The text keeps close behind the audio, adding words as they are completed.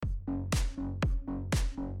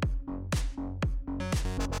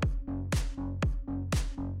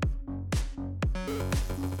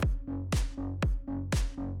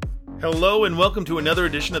Hello and welcome to another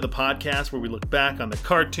edition of the podcast where we look back on the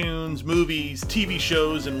cartoons, movies, TV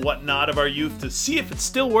shows, and whatnot of our youth to see if it's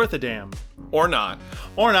still worth a damn. Or not.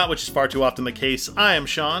 Or not, which is far too often the case. I am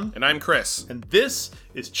Sean. And I'm Chris. And this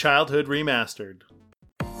is Childhood Remastered.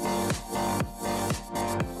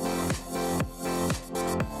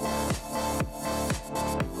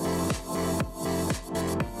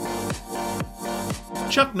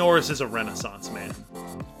 Chuck Norris is a Renaissance man.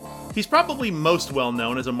 He's probably most well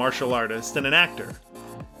known as a martial artist and an actor.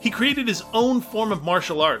 He created his own form of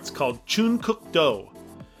martial arts called Chun Kuk Do,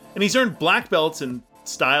 and he's earned black belts in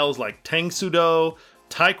styles like Tang Soo Do,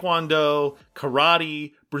 Taekwondo,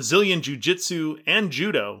 Karate, Brazilian Jiu-Jitsu, and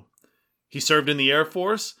Judo. He served in the Air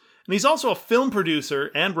Force, and he's also a film producer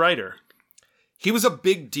and writer. He was a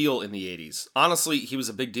big deal in the 80s. Honestly, he was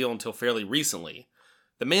a big deal until fairly recently.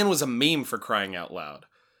 The man was a meme for crying out loud.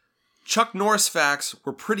 Chuck Norris facts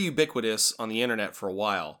were pretty ubiquitous on the internet for a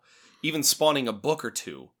while, even spawning a book or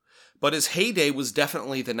two. But his heyday was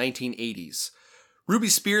definitely the 1980s. Ruby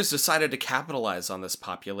Spears decided to capitalize on this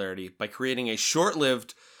popularity by creating a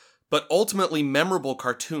short-lived but ultimately memorable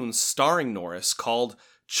cartoon starring Norris called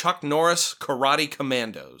Chuck Norris Karate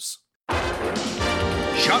Commandos.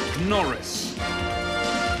 Chuck Norris.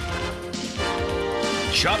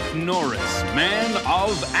 Chuck Norris, man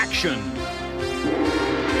of action.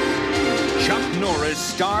 Chuck Norris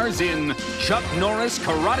stars in Chuck Norris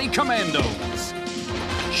Karate Commandos.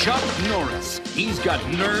 Chuck Norris, he's got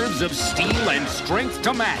nerves of steel and strength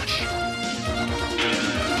to match.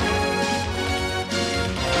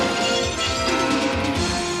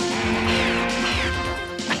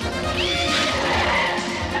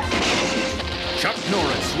 Chuck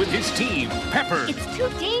Norris with his team, Pepper. It's too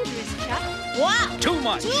dangerous, Chuck. Wow. Too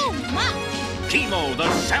much. Too much. Kimo,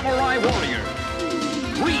 the samurai warrior.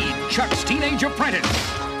 Reed, Chuck's teenage apprentice.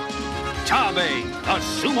 Tabe, the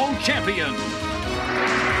sumo champion.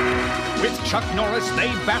 With Chuck Norris, they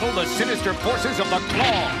battle the sinister forces of the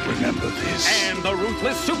Claw. Remember this. And the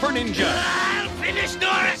ruthless Super Ninja. I'll finish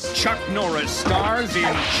Norris! Chuck Norris stars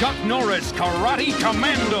in Chuck Norris Karate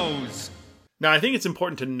Commandos. Now, I think it's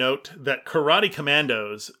important to note that Karate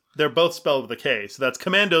Commandos, they're both spelled with a K, so that's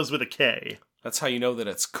Commandos with a K. That's how you know that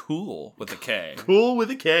it's cool with a K. Cool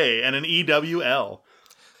with a K and an EWL.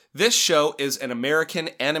 This show is an American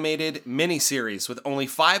animated miniseries with only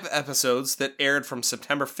 5 episodes that aired from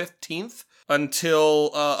September 15th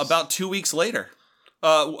until about 2 weeks later,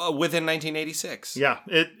 within 1986. Yeah,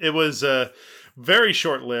 it was very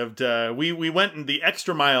short-lived. We went in the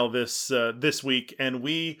extra mile this week, and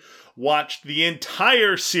we watched the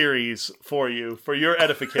entire series for you, for your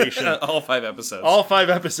edification. All 5 episodes. All 5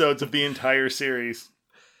 episodes of the entire series.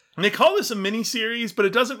 And they call this a mini-series, but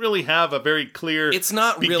it doesn't really have a very clear It's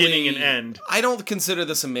not beginning really, and end. I don't consider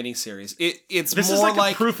this a miniseries. It's This more is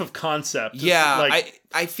like a proof of concept. Yeah,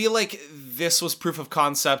 I feel like this was proof of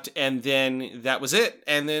concept, and then that was it,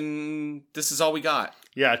 and then this is all we got.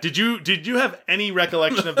 Yeah. Did you have any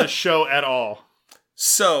recollection of this show at all?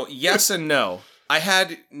 So, yes and no. I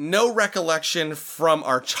had no recollection from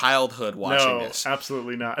our childhood watching this. No,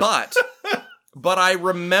 absolutely not. But I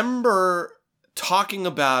remember talking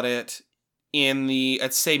about it in the,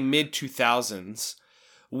 I'd say, mid-2000s,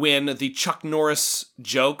 when the Chuck Norris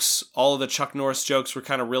jokes, all of the Chuck Norris jokes were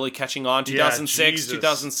kind of really catching on. 2006,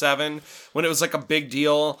 2007, when it was like a big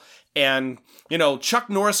deal. And, you know, Chuck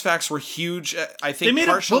Norris facts were huge. I think they made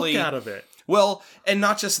partially a book out of it. Well, and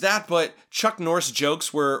not just that, but Chuck Norris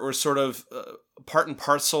jokes were sort of part and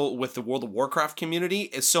parcel with the World of Warcraft community,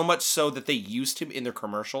 is so much so that they used him in their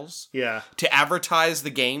commercials to advertise the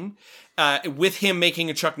game, with him making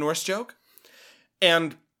a Chuck Norris joke.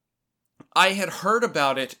 And I had heard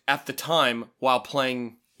about it at the time while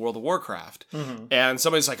playing World of Warcraft. Mm-hmm. And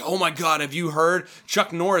somebody's like, oh my God, have you heard?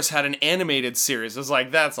 Chuck Norris had an animated series. I was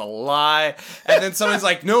like, that's a lie. And then somebody's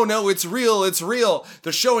like, no, it's real.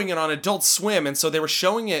 They're showing it on Adult Swim. And so they were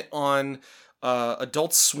showing it on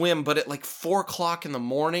Adult Swim, but at like 4 o'clock in the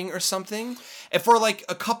morning or something. And for like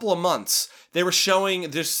a couple of months, they were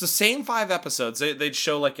showing, there's the same 5 episodes. They'd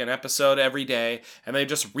show like an episode every day, and they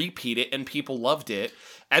just repeat it, and people loved it.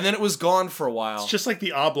 And then it was gone for a while. It's just like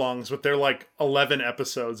the Oblongs with their like 11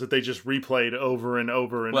 episodes that they just replayed over and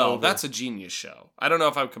over and over. Well, that's a genius show. I don't know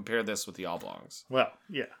if I would compare this with the Oblongs. Well,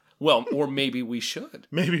 yeah. Well, or maybe we should.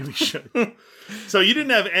 Maybe we should. So you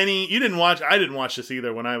didn't have any, I didn't watch this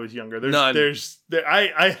either when I was younger. None.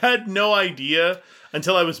 I had no idea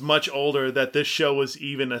until I was much older that this show was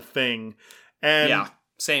even a thing. And yeah,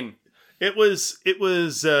 same. It was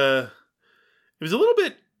a little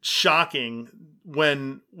bit shocking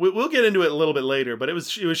when we'll get into it a little bit later, but it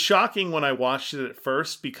was shocking when I watched it at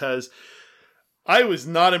first because I was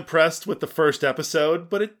not impressed with the first episode,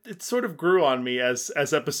 but it sort of grew on me as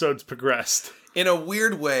episodes progressed. In a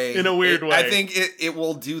weird way. I think it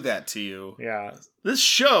will do that to you. Yeah. This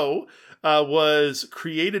show was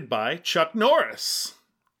created by Chuck Norris.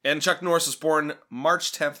 And Chuck Norris was born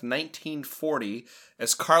March 10th, 1940,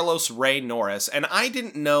 as Carlos Ray Norris. And I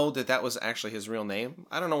didn't know that was actually his real name.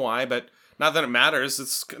 I don't know why, but not that it matters.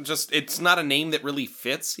 It's not a name that really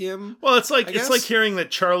fits him. Well, it's like hearing that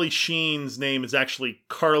Charlie Sheen's name is actually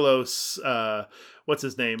Carlos. What's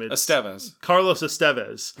his name? It's Estevez. Carlos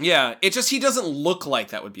Estevez. Yeah, he doesn't look like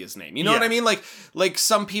that would be his name. You know what I mean? Like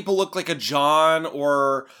some people look like a John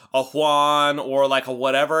or a Juan or like a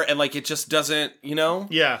whatever, and like it just doesn't, you know?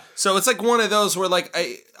 Yeah. So it's like one of those where like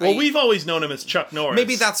we've always known him as Chuck Norris.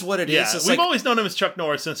 Maybe that's what it is. Yeah, we've always known him as Chuck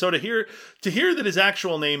Norris, and so to hear that his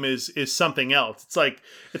actual name is something else.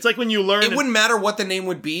 It's like when you learn it wouldn't matter what the name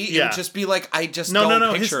would be. Yeah. It would just be like I just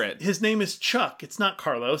don't picture it. His name is Chuck. It's not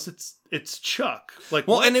Carlos. It's Chuck. Like,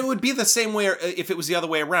 well, and it would be the same way if it was the other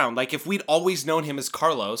way around. Like if we'd always known him as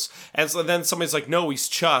Carlos, and so then somebody's like, "No, he's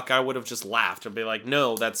Chuck," I would have just laughed and be like,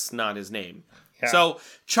 "No, that's not his name." Yeah. So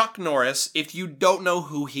Chuck Norris, if you don't know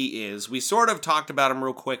who he is, we sort of talked about him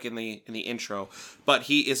real quick in the intro, but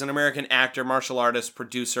he is an American actor, martial artist,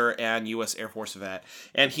 producer, and U.S. Air Force vet,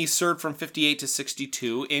 and he served from 1958 to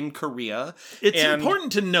 1962 in Korea. It's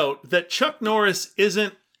important to note that Chuck Norris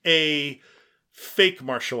isn't a fake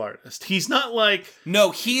martial artist. He's not like...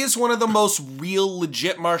 No, he is one of the most real,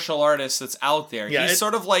 legit martial artists that's out there. Yeah, he's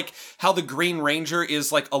sort of like how the Green Ranger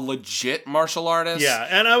is like a legit martial artist. Yeah,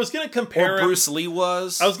 and I was going to compare him... Bruce Lee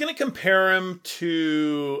was. I was going to compare him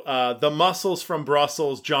to the Muscles from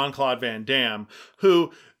Brussels, Jean-Claude Van Damme,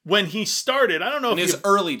 who... When he started, I don't know in his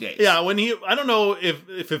early days. Yeah, I don't know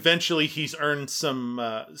if eventually he's earned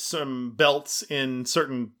some belts in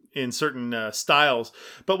certain styles,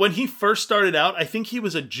 but when he first started out, I think he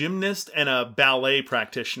was a gymnast and a ballet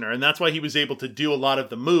practitioner, and that's why he was able to do a lot of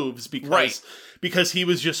the moves because he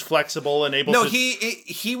was just flexible and able. No,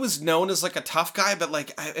 he was known as like a tough guy, but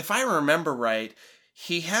like if I remember right,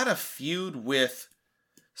 he had a feud with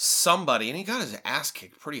somebody, and he got his ass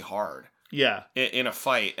kicked pretty hard. Yeah. In a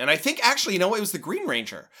fight. And I think actually, it was the Green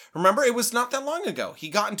Ranger. Remember, it was not that long ago. He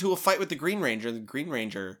got into a fight with the Green Ranger. The Green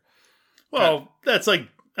Ranger. Well, that's like,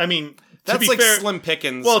 I mean, that's like fair, slim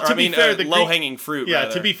pickings. Well, to be fair, the low-hanging fruit. Yeah,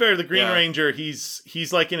 rather. To be fair, the Green Ranger, he's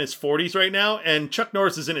like in his 40s right now, and Chuck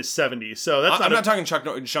Norris is in his 70s. So that's I'm not talking Chuck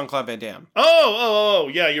Norris, Jean-Claude Van Damme. Oh,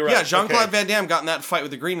 yeah, you're right. Yeah, Jean-Claude Van Damme got in that fight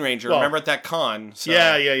with the Green Ranger. Remember at that con? So.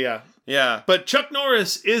 Yeah. Yeah. But Chuck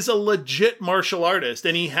Norris is a legit martial artist,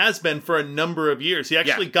 and he has been for a number of years. He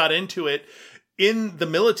actually got into it in the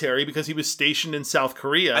military because he was stationed in South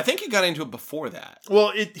Korea. I think he got into it before that.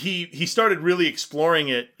 Well, he started really exploring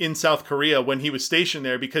it in South Korea when he was stationed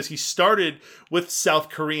there because he started with South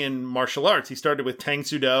Korean martial arts. He started with Tang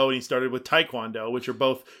Soo Do and he started with Taekwondo, which are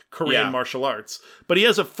both Korean martial arts. But he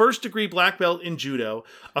has a 1st degree black belt in Judo,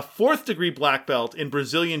 a 4th degree black belt in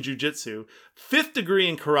Brazilian Jiu-Jitsu, 5th degree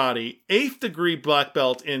in Karate, 8th degree black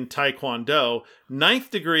belt in Taekwondo, 9th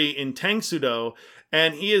degree in Tang Soo Do,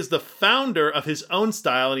 and he is the founder of his own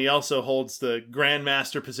style, and he also holds the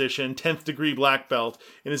Grandmaster position, 10th degree black belt,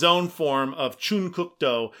 in his own form of Chun Kuk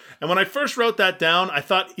Do. And when I first wrote that down, I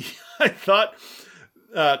thought,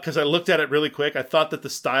 because I looked at it really quick, I thought that the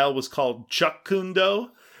style was called Chuck Kun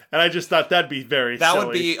Do. And I just thought that'd be very silly. That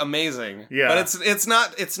would be amazing. Yeah. But it's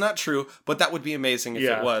not true, but that would be amazing if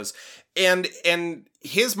it was. And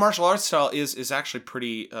his martial arts style is actually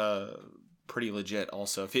pretty legit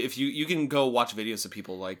also. If you can go watch videos of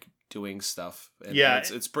people like doing stuff. And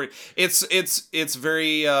it's pretty it's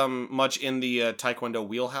very much in the Taekwondo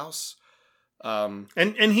wheelhouse.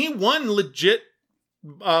 And he won legit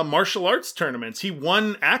martial arts tournaments. He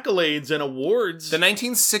won accolades and awards. The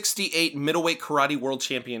 1968 Middleweight Karate World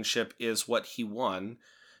Championship is what he won.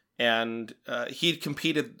 And he'd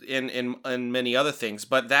competed in many other things,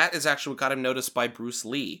 but that is actually what got him noticed by Bruce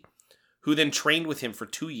Lee, who then trained with him for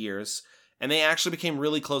 2 years. And they actually became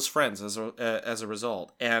really close friends as a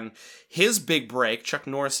result. And his big break, Chuck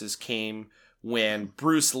Norris's, came when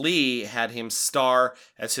Bruce Lee had him star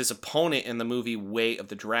as his opponent in the movie Way of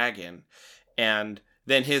the Dragon. And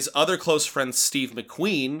then his other close friend, Steve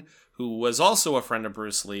McQueen, who was also a friend of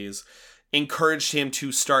Bruce Lee's, encouraged him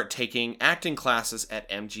to start taking acting classes at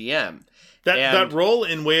MGM. That role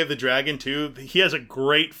in Way of the Dragon too, he has a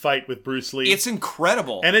great fight with Bruce Lee. It's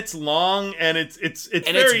incredible. And it's long and it's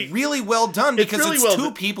really well done because it's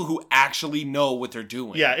two people who actually know what they're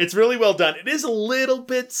doing. Yeah, it's really well done. It is a little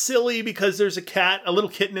bit silly because there's a little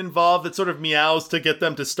kitten involved that sort of meows to get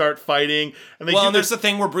them to start fighting. And there's the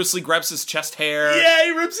thing where Bruce Lee grabs his chest hair. Yeah,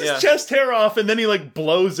 he rips his chest hair off and then he like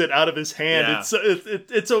blows it out of his hand.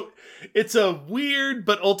 Yeah. It's a weird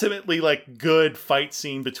but ultimately like good fight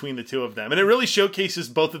scene between the two of them. And it really showcases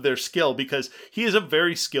both of their skill because he is a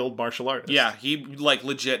very skilled martial artist. Yeah, he like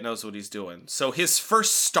legit knows what he's doing. So his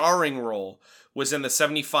first starring role was in the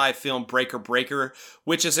 1975 film Breaker Breaker,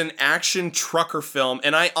 which is an action trucker film.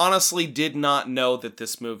 And I honestly did not know that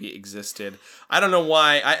this movie existed. I don't know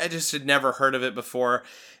why. I just had never heard of it before.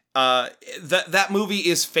 That movie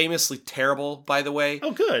is famously terrible, by the way.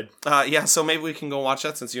 Oh, good. Yeah, so maybe we can go watch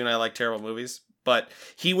that since you and I like terrible movies. But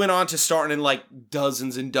he went on to star in like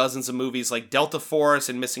dozens and dozens of movies like Delta Force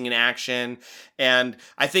and Missing in Action. And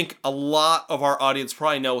I think a lot of our audience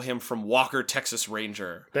probably know him from Walker, Texas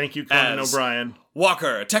Ranger. Thank you, Conan O'Brien.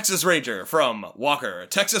 Walker, Texas Ranger from Walker,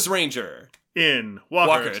 Texas Ranger. In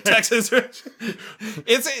Walker Texas Ranger.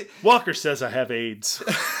 Walker says I have AIDS.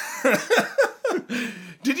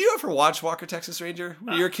 Did you ever watch Walker, Texas Ranger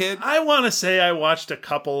when you were a kid? I want to say I watched a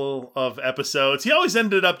couple of episodes. He always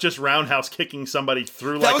ended up just roundhouse kicking somebody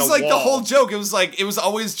through like a wall. That was like the whole joke. It was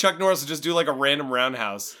always Chuck Norris would just do like a random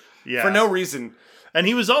roundhouse. Yeah. For no reason. And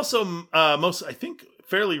he was also most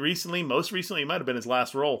recently, it might have been his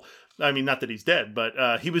last role. I mean, not that he's dead,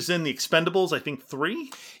 but he was in The Expendables, I think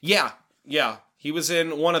 3? Yeah. He was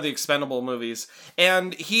in one of the Expendable movies.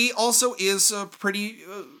 And he also is pretty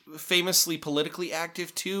famously politically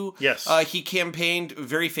active, too. Yes. He campaigned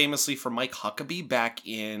very famously for Mike Huckabee back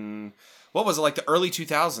in, what was it, like the early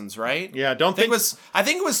 2000s, right? Yeah, I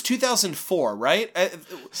think it was 2004, right?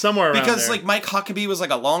 Somewhere around because, there. like, Mike Huckabee was like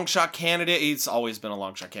a long shot candidate. He's always been a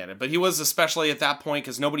long shot candidate. But he was especially at that point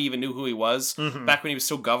because nobody even knew who he was back when he was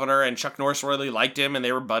still governor. And Chuck Norris really liked him and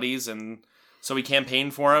they were buddies and... So he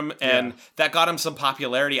campaigned for him, and that got him some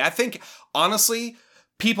popularity. I think, honestly,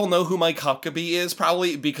 people know who Mike Huckabee is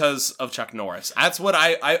probably because of Chuck Norris. That's what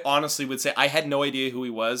I honestly would say. I had no idea who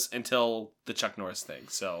he was until the Chuck Norris thing.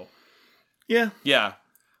 So, yeah.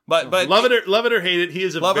 But love it or hate it, he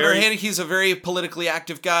is he's a very politically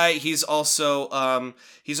active guy. He's also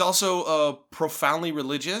profoundly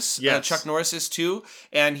religious. Yes. Chuck Norris is too,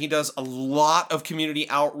 and he does a lot of community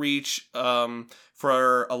outreach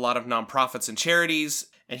for a lot of nonprofits and charities,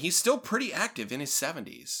 and he's still pretty active in his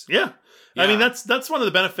 70s. Yeah. I mean, that's one of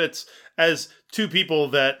the benefits as two people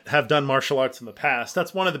that have done martial arts in the past.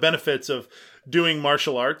 That's one of the benefits of doing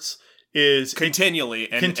martial arts is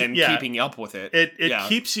continually and keeping up with it. It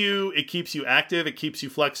keeps you active, it keeps you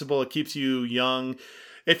flexible, it keeps you young.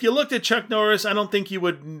 If you looked at Chuck Norris, I don't think you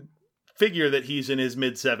would figure that he's in his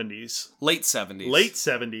mid 70s. Late 70s. Late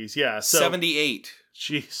 70s, yeah. So, 78.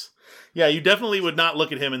 Jeez. Yeah, you definitely would not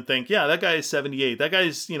look at him and think, yeah, that guy is 78. That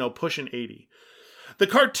guy's, pushing 80. The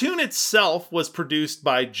cartoon itself was produced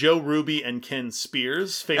by Joe Ruby and Ken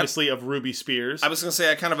Spears, famously of Ruby Spears. I was going to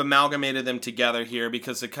say I kind of amalgamated them together here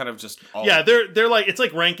because it kind of just all... Yeah, they're like it's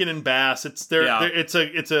like Rankin and Bass. It's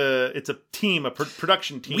a team, a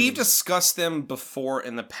production team. We've discussed them before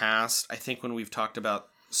in the past. I think when we've talked about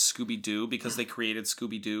Scooby-Doo because they created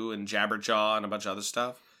Scooby-Doo and Jabberjaw and a bunch of other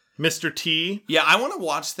stuff. Mr. T. Yeah, I want to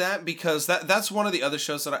watch that because that's one of the other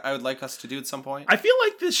shows that I would like us to do at some point. I feel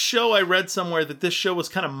like this show, I read somewhere that this show was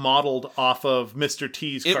kind of modeled off of Mr.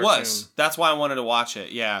 T's cartoon. It was. That's why I wanted to watch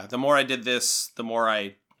it, yeah. The more I did this, the more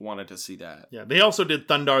I wanted to see that. Yeah, they also did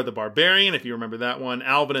Thundar the Barbarian, if you remember that one.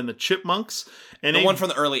 Alvin and the Chipmunks. And the one from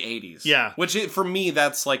the early 80s. Yeah. Which, for me,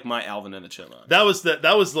 that's like my Alvin and the Chipmunks. That was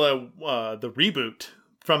the reboot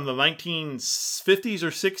from the 1950s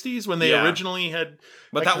or 60s when they originally had...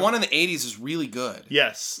 But that one in the 80s is really good.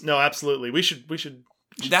 Yes. No, absolutely. We should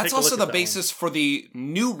that's also the basis for the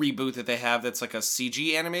new reboot that they have that's like a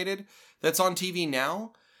CG animated that's on TV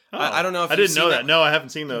now. Oh, I don't know if I didn't know that. No, I haven't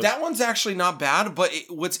seen those. That one's actually not bad, but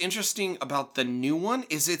what's interesting about the new one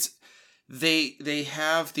is they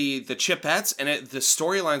have the Chipettes and the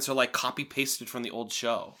storylines are like copy pasted from the old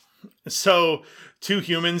show. So two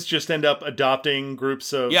humans just end up adopting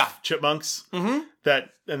groups of chipmunks and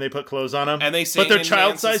they put clothes on them. And they sing, but they're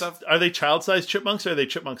child sized. Are they child sized chipmunks or are they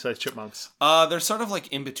chipmunk sized chipmunks? They're sort of like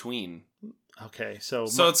in between. Okay, so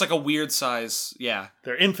it's like a weird size, yeah.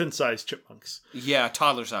 They're infant-sized chipmunks. Yeah,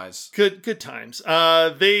 toddler size. Good times.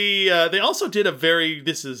 They also did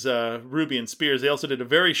this is Ruby and Spears. They also did a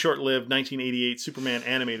very short-lived 1988 Superman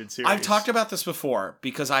animated series. I've talked about this before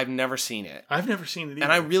because I've never seen it. I've never seen it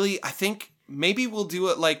either. And I think maybe we'll do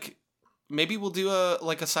it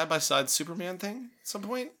a side-by-side Superman thing at some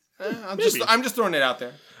point. I'm just throwing it out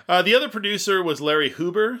there. The other producer was Larry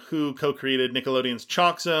Huber, who co-created Nickelodeon's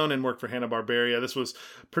Chalk Zone and worked for Hanna-Barbera. This was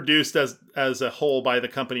produced as a whole by the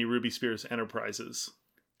company Ruby Spears Enterprises.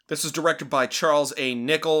 This was directed by Charles A.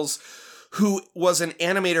 Nichols, who was an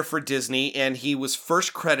animator for Disney, and he was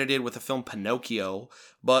first credited with the film Pinocchio,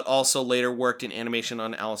 but also later worked in animation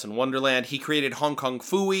on Alice in Wonderland. He created Hong Kong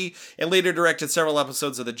Phooey, and later directed several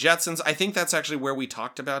episodes of The Jetsons. I think that's actually where we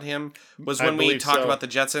talked about him, was when we talked about The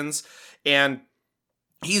Jetsons. And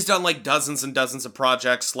he's done like dozens and dozens of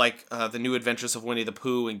projects, like The New Adventures of Winnie the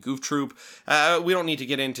Pooh and Goof Troop. We don't need to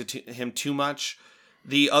get into him too much.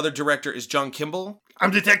 The other director is John Kimball.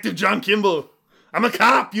 I'm Detective John Kimball. I'm a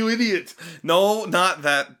cop, you idiot. No, not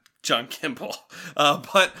that John Kimball.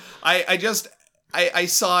 But I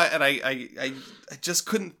saw it and I just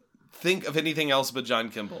couldn't think of anything else but John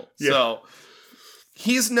Kimball. Yeah. So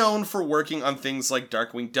he's known for working on things like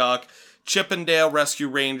Darkwing Duck, Chip 'n Dale Rescue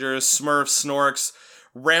Rangers, Smurfs, Snorks,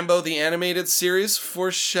 Rambo the Animated Series,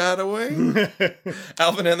 foreshadowing,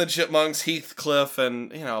 Alvin and the Chipmunks, Heathcliff,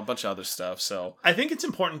 and a bunch of other stuff. So I think it's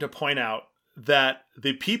important to point out that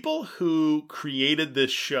the people who created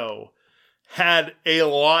this show had a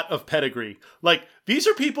lot of pedigree. Like, these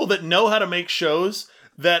are people that know how to make shows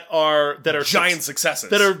that are giant successes,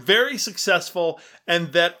 that are very successful,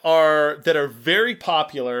 and that are very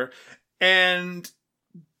popular, and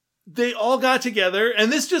they all got together,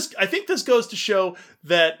 and I think this goes to show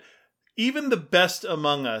that even the best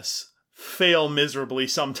among us fail miserably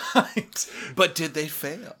sometimes. But did they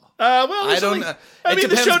fail? I don't know. It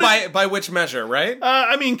depends by which measure, right?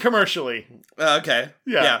 Commercially. Okay.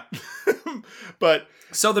 Yeah. But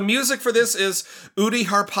so the music for this is Udi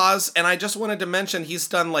Harpaz, and I just wanted to mention he's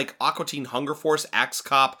done like Aqua Teen Hunger Force, Axe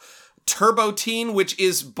Cop, Turbo Teen, which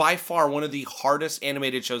is by far one of the hardest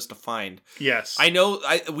animated shows to find. Yes. I know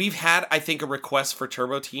we've had, I think, a request for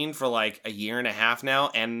Turbo Teen for like a year and a half now,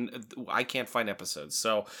 and I can't find episodes.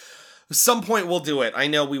 So at some point we'll do it. I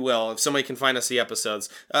know we will, if somebody can find us the episodes.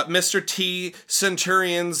 Mr. T,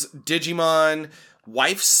 Centurions, Digimon,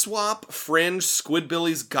 Wife Swap, Fringe,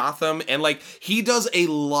 Squidbillies, Gotham, and like he does a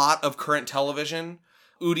lot of current television.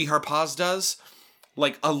 Udi Harpaz does.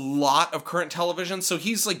 Like a lot of current television, so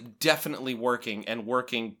he's like definitely working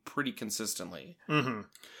pretty consistently. Mm-hmm.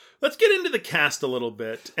 Let's get into the cast a little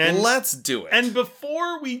bit, and let's do it. And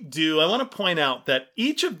before we do, I want to point out that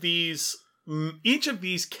each of these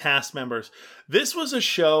cast members, this was a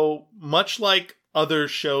show much like other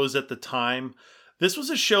shows at the time. This was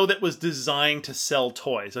a show that was designed to sell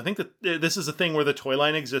toys. I think that this is a thing where the toy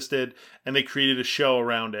line existed, and they created a show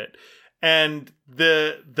around it. And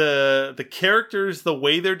the characters, the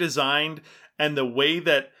way they're designed, and the way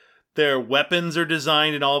that their weapons are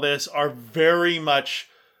designed, and all this are very much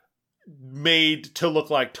made to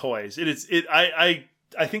look like toys.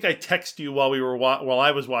 I think I texted you while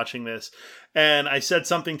I was watching this, and I said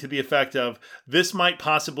something to the effect of, "This might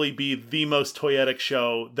possibly be the most toyetic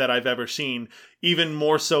show that I've ever seen, even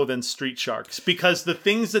more so than Street Sharks, because the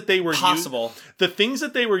things that they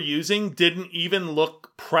were using didn't even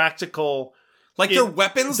look practical." Like their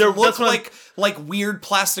weapons look like weird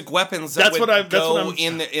plastic weapons that go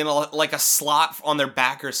in like a slot on their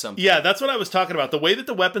back or something. Yeah, that's what I was talking about. The way that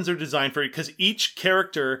the weapons are designed for it, because each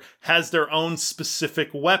character has their own specific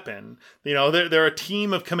weapon. They're a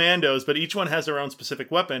team of commandos, but each one has their own specific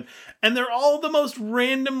weapon, and they're all the most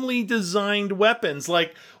randomly designed weapons.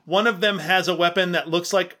 Like one of them has a weapon that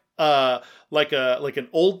looks like an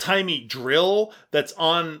old-timey drill that's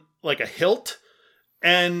on like a hilt.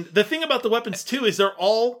 And the thing about the weapons, too, is they're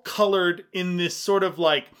all colored in this sort of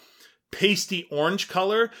like pasty orange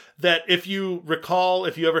color that if you recall,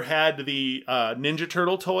 if you ever had the Ninja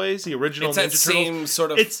Turtle toys, the original Ninja Turtles. It's that same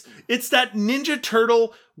sort of... It's that Ninja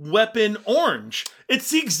Turtle weapon orange. It's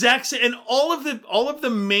the exact same. And all of the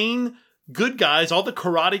main good guys, all the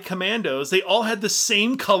karate commandos, they all had the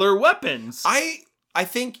same color weapons. I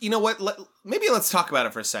think, you know what, maybe let's talk about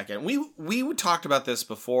it for a second. We talked about this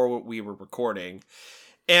before we were recording,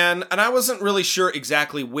 and I wasn't really sure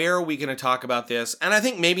exactly where are we going to talk about this, and I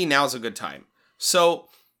think maybe now's a good time. So,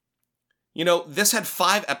 this had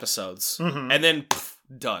 5 episodes, and then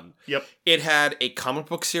done. Yep. It had a comic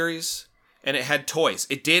book series, and it had toys.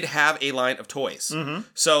 It did have a line of toys. Mm-hmm.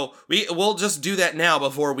 So we'll just do that now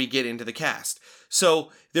before we get into the cast.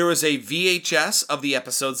 So there was a VHS of the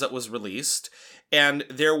episodes that was released, and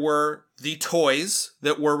there were the toys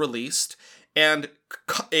that were released, and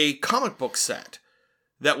a comic book set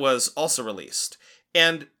that was also released.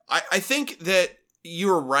 And I think that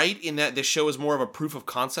you're right in that this show is more of a proof of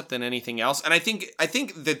concept than anything else. And I think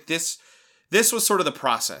that this was sort of the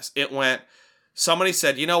process. It went, somebody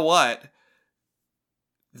said, you know what?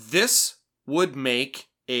 This would make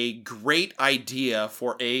a great idea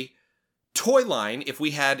for a toy line if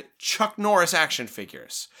we had Chuck Norris action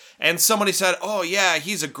figures. And somebody said, oh yeah,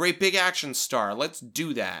 he's a great big action star. Let's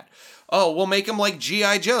do that. Oh, we'll make him like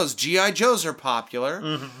G.I. Joes. G.I. Joes are popular.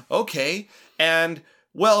 Mm-hmm. Okay. And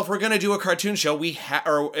well, if we're going to do a cartoon show,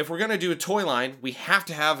 or if we're going to do a toy line, we have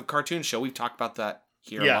to have a cartoon show. We've talked about that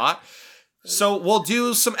here a lot. So we'll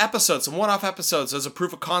do some episodes, some one-off episodes as a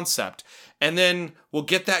proof of concept. And then we'll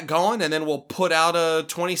get that going, and then we'll put out a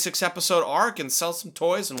 26-episode arc and sell some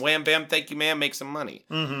toys, and wham, bam, thank you, ma'am, make some money.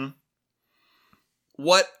 Mm-hmm.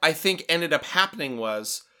 What I think ended up happening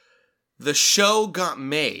was the show got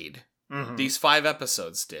made, these 5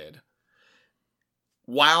 episodes did,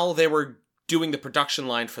 while they were doing the production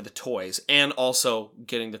line for the toys and also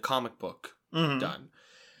getting the comic book done.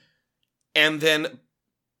 And then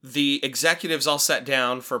the executives all sat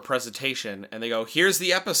down for a presentation, and they go, here's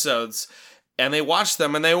the episodes. And they watched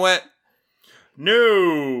them, and they went,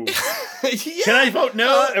 no. Can I vote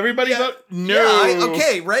no? Everybody vote no. Yeah,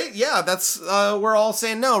 okay, right? Yeah, that's, we're all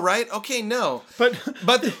saying no, right? Okay, no. But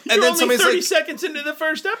and then only somebody's 30 like, seconds into the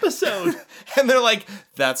first episode. And they're like,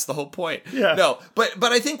 that's the whole point. Yeah. No, but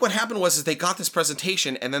I think what happened was they got this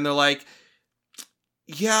presentation, and then they're like,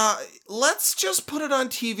 yeah, let's just put it on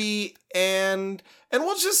TV and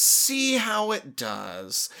we'll just see how it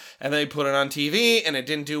does. And they put it on TV, and it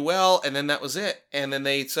didn't do well, and then that was it. And then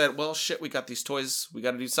they said, well, shit, we got these toys, we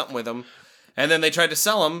got to do something with them. And then they tried to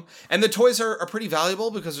sell them, and the toys are pretty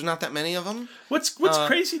valuable because there's not that many of them. What's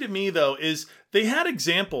crazy to me, though, is they had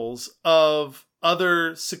examples of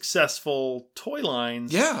other successful toy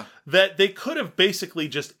lines that they could have basically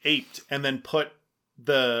just aped and then put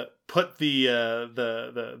the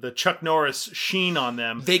Chuck Norris sheen on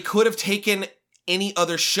them. They could have taken any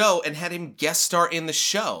other show and had him guest star in the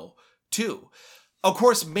show too. Of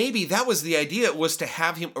course, maybe that was the idea, was to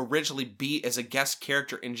have him originally be as a guest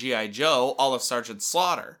character in G.I. Joe, all of Sergeant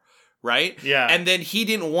Slaughter, right? Yeah. And then he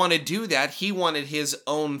didn't want to do that. He wanted his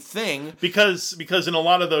own thing. Because in a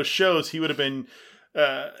lot of those shows, he would have been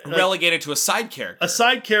relegated to a side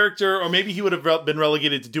character. Or maybe he would have been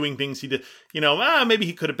relegated to doing things he did. Maybe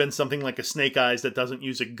he could have been something like a Snake Eyes that doesn't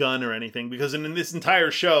use a gun or anything. Because in this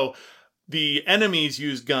entire show, the enemies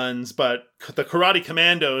use guns, but the Karate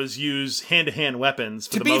Commandos use hand-to-hand weapons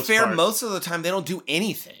for the most part. To be fair, most of the time they don't do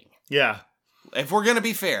anything. Yeah. If we're going to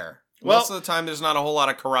be fair. Most of the time, there's not a whole lot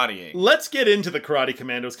of karateing. Let's get into the Karate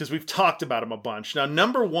Commandos, because we've talked about them a bunch. Now,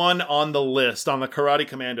 number 1 on the list on the Karate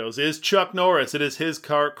Commandos is Chuck Norris. It is his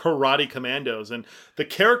Karate Commandos, and the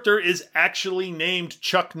character is actually named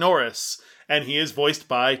Chuck Norris, and he is voiced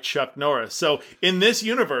by Chuck Norris. So, in this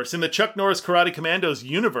universe, in the Chuck Norris Karate Commandos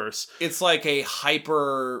universe... It's like a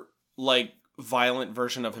hyper, violent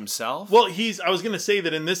version of himself? Well, I was going to say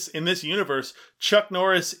that in this universe, Chuck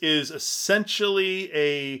Norris is essentially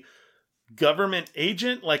a government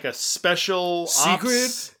agent, like a special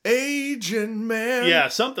secret agent man. Yeah,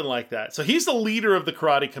 something like that. So he's the leader of the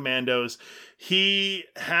Karate Commandos. He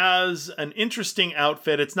has an interesting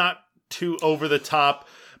outfit. It's not too over the top,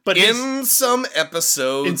 but in some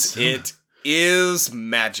episodes it is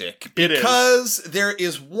magic. Because there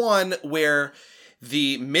is one where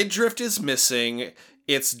the midriff is missing.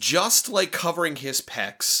 It's just like covering his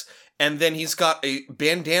pecs, and then he's got a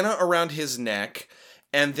bandana around his neck,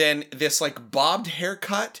 and then this bobbed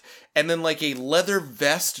haircut, and then a leather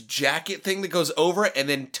vest jacket thing that goes over it, and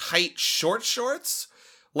then tight shorts,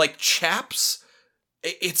 like chaps.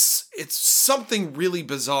 It's something really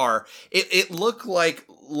bizarre. It looked like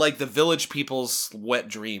the village people's wet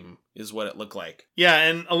dream is what it looked like. Yeah,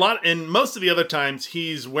 and most of the other times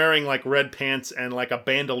he's wearing red pants and a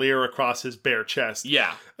bandolier across his bare chest.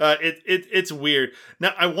 Yeah. It's weird.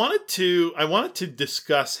 Now I wanted to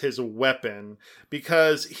discuss his weapon,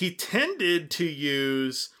 because he tended to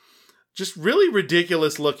use just really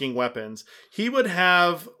ridiculous looking weapons. He would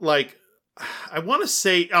have I want to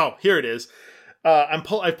say, oh, here it is. I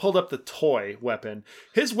pulled up the toy weapon.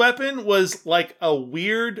 His weapon was a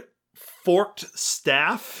weird forked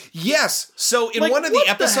staff. Yes. So in one of the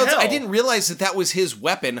episodes, I didn't realize that was his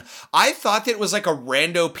weapon. I thought that it was a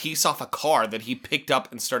rando piece off a car that he picked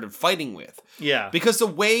up and started fighting with. Yeah. Because the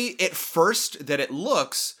way at first that it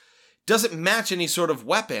looks doesn't match any sort of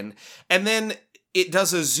weapon. And then it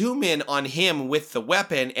does a zoom in on him with the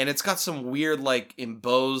weapon, and it's got some weird, like,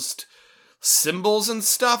 embossed symbols and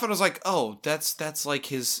stuff. And I was like, oh, that's like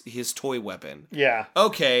his toy weapon. Yeah.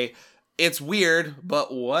 Okay. It's weird,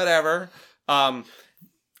 but whatever.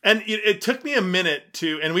 And it took me a minute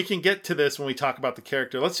to, and we can get to this when we talk about the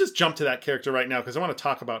character. Let's just jump to that character right now because I want to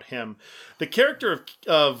talk about him. The character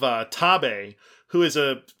of Tabe, who is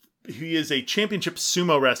a championship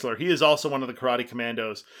sumo wrestler. He is also one of the Karate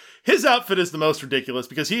Commandos. His outfit is the most ridiculous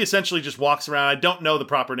because he essentially just walks around. I don't know the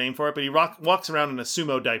proper name for it, but he walks around in a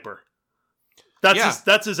sumo diaper.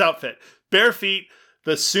 That's his outfit. Bare feet.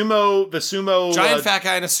 The sumo giant fat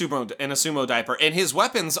guy in a sumo diaper, and his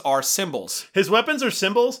weapons are symbols. His weapons are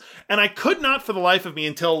symbols, and I could not, for the life of me,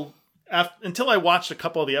 until I watched a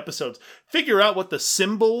couple of the episodes, figure out what the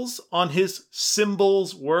symbols on his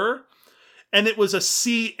symbols were, and it was a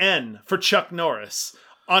CN for Chuck Norris.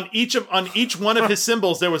 On each one of his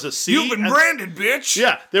symbols, there was a C. You've been branded, bitch!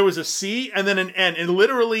 Yeah, there was a C and then an N. And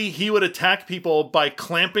literally, he would attack people by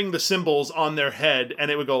clamping the symbols on their head. And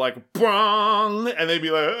it would go like, brong! And they'd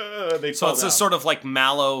be like, they'd fall down. Sort of like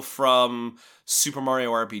Mallow from Super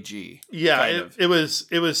Mario RPG. Yeah, it was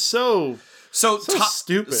so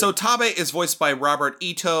stupid. So Tabe is voiced by Robert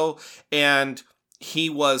Ito, and he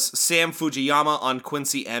was Sam Fujiyama on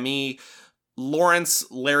Quincy ME. Lawrence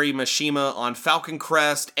Larry Mishima on Falcon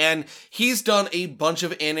Crest, and he's done a bunch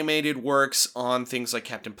of animated works on things like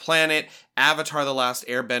Captain Planet, Avatar The Last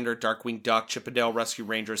Airbender, Darkwing Duck, Chippendale Rescue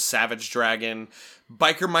Rangers, Savage Dragon,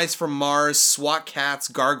 Biker Mice from Mars, SWAT Cats,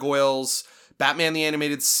 Gargoyles, Batman the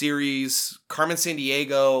Animated Series, Carmen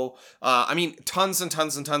Sandiego, tons and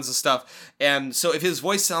tons and tons of stuff. And so if his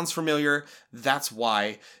voice sounds familiar, that's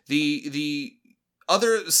why. The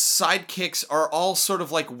other sidekicks are all sort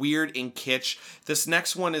of like weird and kitsch. This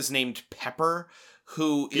next one is named Pepper,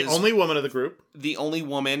 who is the only woman of the group. The only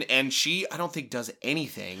woman, and she, I don't think, does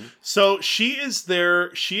anything. So she is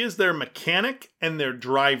their mechanic and their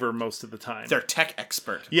driver most of the time. Their tech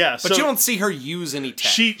expert. Yeah. But you don't see her use any tech.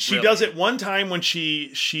 She really. does it one time when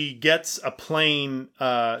she gets a plane,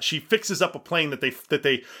 she fixes up a plane that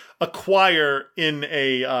they acquire in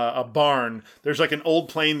a barn. There's like an old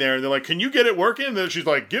plane there, and they're like, "Can you get it working?" And then she's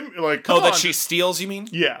like, "Give me like, come on." that she steals, you mean?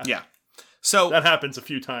 Yeah. Yeah. So that happens a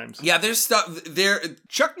few times. Yeah, there's stuff there.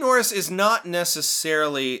 Chuck Norris is not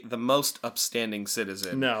necessarily the most upstanding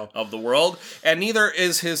citizen of the world, and neither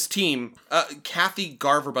is his team. Kathy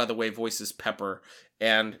Garver, by the way, voices Pepper,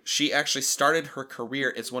 and she actually started her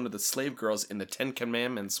career as one of the slave girls in the Ten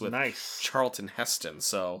Commandments with Charlton Heston.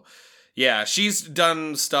 So, yeah, she's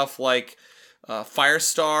done stuff like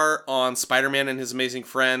Firestar on Spider-Man and His Amazing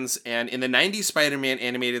Friends, and in the 90s Spider-Man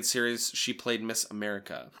animated series, she played Miss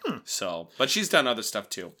America. So, but she's done other stuff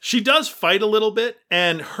too. She does fight a little bit,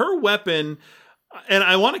 and her weapon, and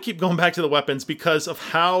I want to keep going back to the weapons because of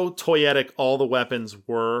how toyetic all the weapons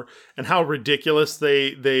were and how ridiculous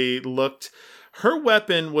they looked. Her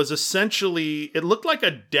weapon was essentially, it looked like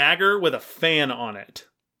a dagger with a fan on it.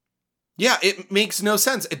 Yeah, it makes no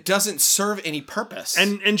sense. It doesn't serve any purpose.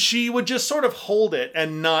 And she would just sort of hold it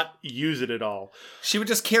and not use it at all. She would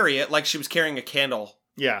just carry it like she was carrying a candle.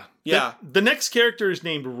 Yeah. Yeah. The next character is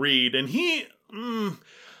named Reed, and he...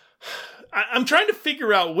 I'm trying to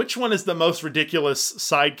figure out which one is the most ridiculous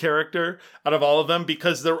side character out of all of them,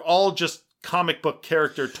 because they're all just comic book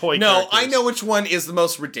character toy characters. I know which one is the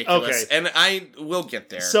most ridiculous, and I will get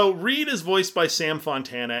there. So Reed is voiced by Sam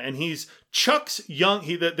Fontana, and he's Chuck's young...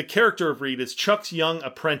 the character of Reed is Chuck's young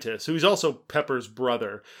apprentice, who's also Pepper's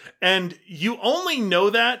brother. And you only know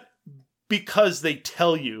that because they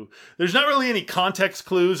tell you. There's not really any context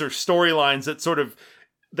clues or storylines that sort of...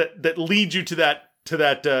 that lead you to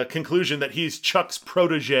that conclusion that he's Chuck's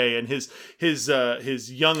protege and his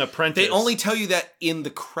young apprentice. They only tell you that in the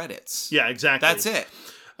credits. Yeah, exactly. That's it.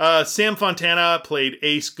 Sam Fontana played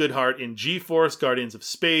Ace Goodhart in G-Force, Guardians of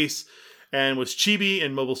Space, and was Chibi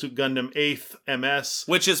in Mobile Suit Gundam 8th MS.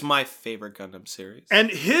 Which is my favorite Gundam series. And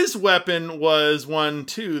his weapon was one,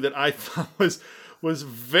 too, that I thought was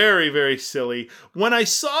very, very silly. When I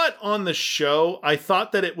saw it on the show, I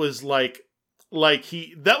thought that it was like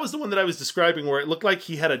that was the one that I was describing, where it looked like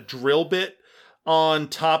he had a drill bit on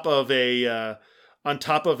top of a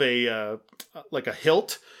like a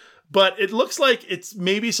hilt, but it looks like it's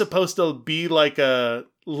maybe supposed to be like a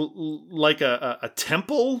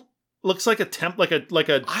temple. Looks like a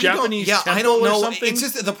Japanese temple. I don't know. Or something. It's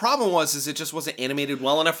just the problem is it just wasn't animated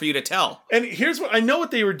well enough for you to tell. And here's what I know what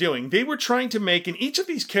they were doing. They were trying to make, and each of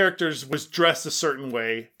these characters was dressed a certain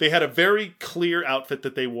way. They had a very clear outfit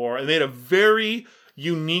that they wore, and they had a very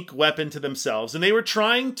unique weapon to themselves. And they were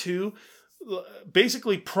trying to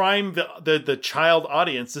basically prime the child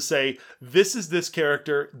audience to say, this is this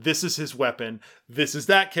character, this is his weapon, this is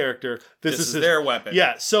that character, this is their weapon.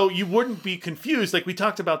 Yeah, so you wouldn't be confused. Like we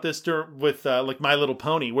talked about this with like My Little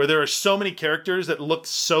Pony, where there are so many characters that look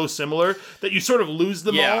so similar that you sort of lose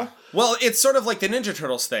them all. Well, it's sort of like the Ninja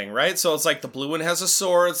Turtles thing, right? So it's like the blue one has the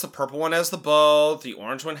swords, the purple one has the bow, the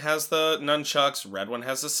orange one has the nunchucks, red one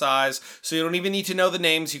has the sais. So you don't even need to know the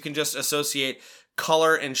names. You can just associate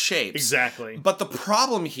color and shapes. Exactly. But the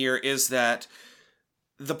problem here is that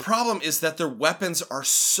their weapons are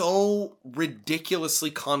so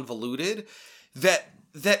ridiculously convoluted that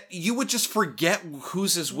you would just forget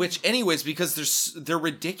whose is which anyways, because they're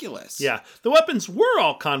ridiculous. Yeah. The weapons were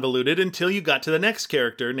all convoluted until you got to the next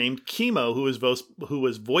character named Kimo, who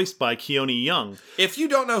was voiced by Keone Young. If you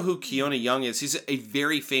don't know who Keone Young is, he's a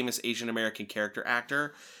very famous Asian American character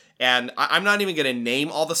actor. And I'm not even going to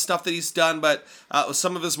name all the stuff that he's done, but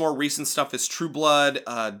some of his more recent stuff is True Blood,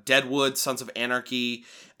 Deadwood, Sons of Anarchy.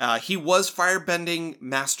 He was Firebending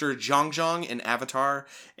Master Zhang in Avatar,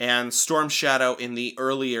 and Storm Shadow in the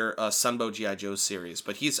earlier Sunbow G.I. Joe series.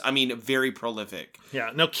 But he's, very prolific.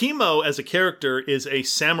 Yeah. Now, Kimo, as a character, is a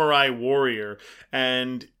samurai warrior,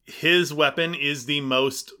 and his weapon is the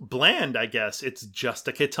most bland, I guess. It's just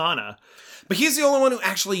a katana. But he's the only one who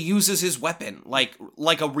actually uses his weapon, like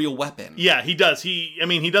a real weapon. Yeah, he does.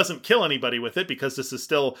 He doesn't kill anybody with it, because this is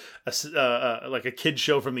still like a kid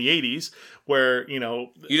show from the 80s, where, you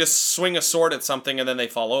just swing a sword at something and then they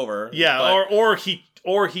fall over. Yeah, or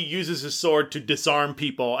he uses his sword to disarm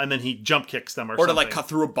people, and then he jump kicks them or something. Or to like cut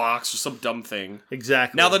through a box or some dumb thing.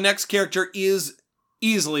 Exactly. Now the next character is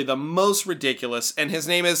easily the most ridiculous, and his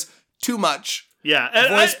name is Too Much. Yeah,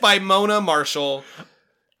 voiced by Mona Marshall.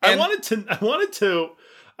 I wanted to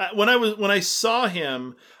when I saw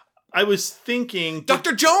him, I was thinking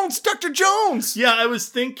Dr. Jones. Yeah, I was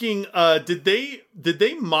thinking, did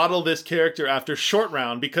they model this character after Short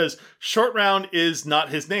Round? Because Short Round is not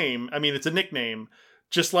his name. It's a nickname.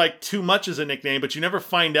 Just like Too Much is a nickname, but you never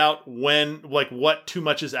find out what Too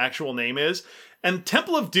Much's actual name is. And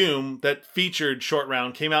Temple of Doom, that featured Short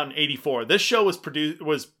Round, came out in '84. This show was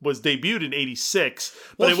debuted in '86.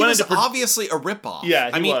 But he was obviously a ripoff.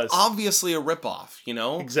 Yeah, he was obviously a ripoff.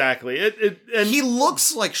 Exactly. And he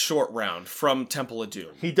looks like Short Round from Temple of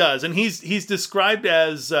Doom. He does, and he's described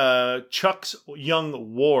as Chuck's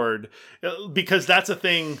young ward, because that's a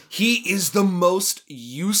thing. He is the most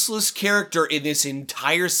useless character in this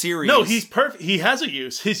entire series. No, he's perfect. He has a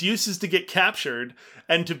use. His use is to get captured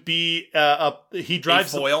and to be he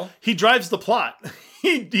drives a foil. He drives the plot.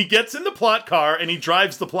 He gets in the plot car and he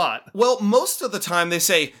drives the plot. Well, most of the time they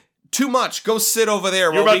say, Too Much, go sit over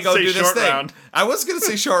there while we go do this thing. Round. I was going to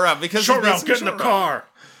say Short Round because Short Round, get in the car.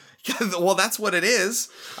 Well, that's what it is.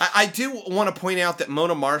 I do want to point out that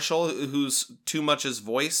Mona Marshall, who's Too Much's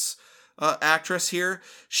voice actress here,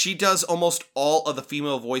 she does almost all of the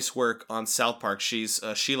female voice work on South Park. She's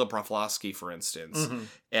Sheila Broflovsky, for instance,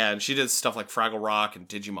 and she did stuff like Fraggle Rock and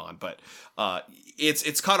Digimon. But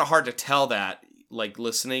it's kind of hard to tell that, like,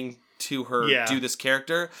 listening to her do this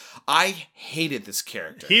character. I hated this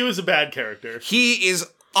character. He was a bad character. He is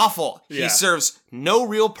awful. Yeah. He serves no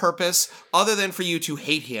real purpose other than for you to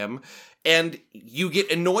hate him. And you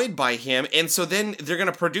get annoyed by him, and so then they're going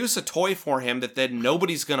to produce a toy for him that then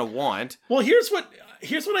nobody's going to want. Well, here's what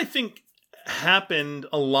I think happened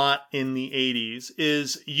a lot in the 80s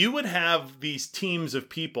is you would have these teams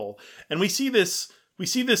of people, and we see this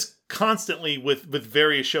constantly with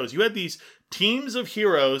various shows. You had these teams of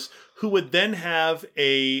heroes who would then have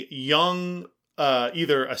a young,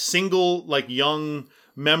 either a single young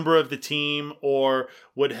member of the team, or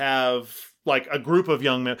would have like a group of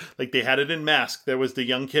young men. Like they had it in Mask. There was the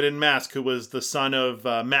young kid in Mask who was the son of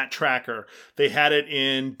Matt Tracker. They had it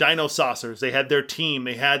in Dino Saucers. They had their team.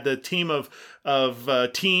 They had the team of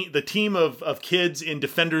kids in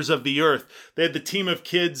Defenders of the Earth. They had the team of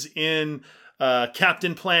kids in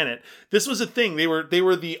Captain Planet. This was a thing. They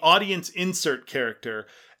were the audience insert character,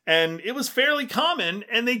 and it was fairly common.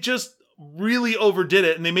 And they just really overdid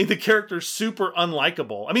it, and they made the character super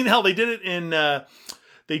unlikable. Hell, they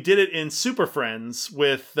did it in Super Friends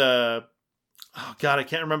with I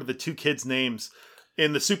can't remember the two kids' names.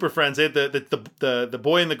 In the Super Friends, they had the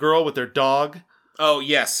boy and the girl with their dog. Oh,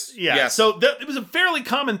 yes. Yeah. Yes. So it was a fairly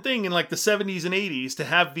common thing in like the 70s and 80s to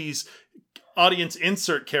have these audience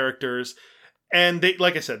insert characters, and they,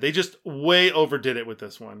 like I said, they just way overdid it with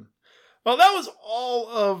this one. Well, that was all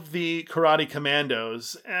of the Karate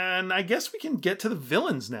Commandos, and I guess we can get to the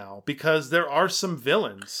villains now, because there are some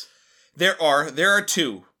villains. There are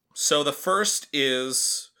two. So the first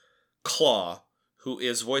is Claw, who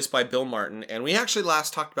is voiced by Bill Martin. And we actually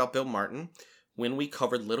last talked about Bill Martin when we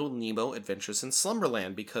covered Little Nemo Adventures in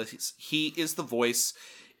Slumberland, because he is the voice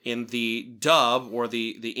in the dub, or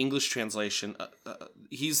the English translation.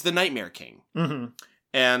 He's the Nightmare King. Mm-hmm.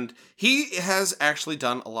 And he has actually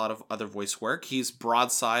done a lot of other voice work. He's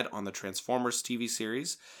Broadside on the Transformers TV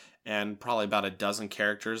series, and probably about a dozen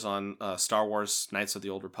characters on Star Wars Knights of the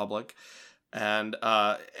Old Republic. And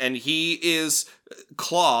he is...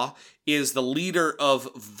 Claw is the leader of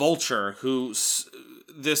Vulture, who's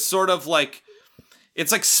this sort of like...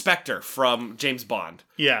 It's like Spectre from James Bond.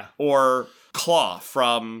 Yeah. Or Claw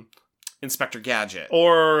from Inspector Gadget.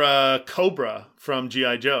 Or Cobra from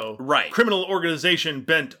G.I. Joe. Right. Criminal organization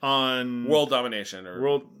bent on... World domination.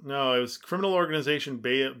 No, it was criminal organization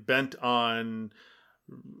bent on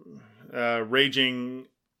raging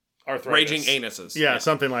arthritis. Raging anuses. Yeah,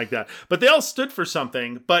 something like that. But they all stood for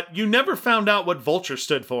something, but you never found out what Vulture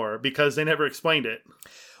stood for because they never explained it.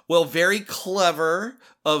 Well, very clever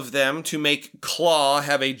of them to make Claw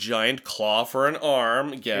have a giant claw for an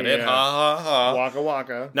arm. Get it? Ha ha ha. Waka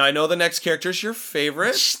waka. Now, I know the next character is your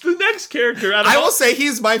favorite. The next character... I will say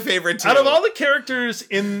he's my favorite, too. Out of all the characters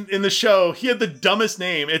in the show, he had the dumbest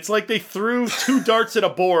name. It's like they threw 2 darts at a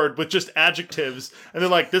board with just adjectives, and they're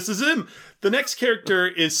like, this is him. The next character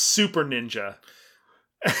is Super Ninja.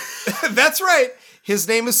 That's right. His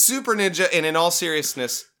name is Super Ninja, and in all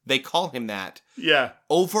seriousness, they call him that. Yeah.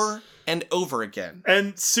 Over and over again.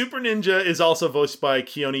 And Super Ninja is also voiced by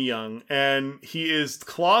Keone Young, and he is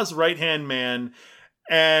Claw's right-hand man,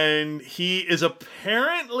 and he is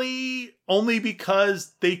apparently, only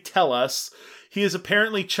because they tell us, he is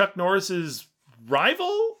apparently Chuck Norris's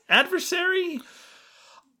rival? Adversary?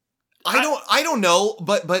 I don't know,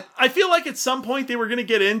 but I feel like at some point they were going to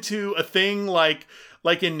get into a thing like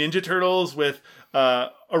in Ninja Turtles with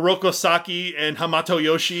Oroko Saki and Hamato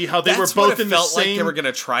Yoshi, how they were both in the same... felt like they were going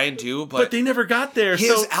to try and do, but they never got there.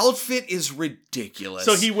 His outfit is ridiculous.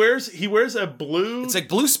 So he wears a blue... It's like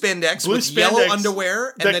blue spandex with yellow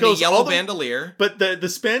underwear and then a yellow bandolier. But the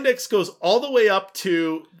spandex goes all the way up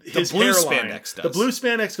to his hairline. Spandex does. The blue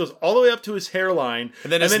spandex goes all the way up to his hairline.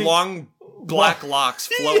 And then his long black locks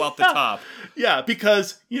flow out the top. Yeah,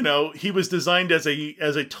 because, he was designed as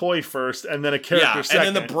a toy first and then a character second.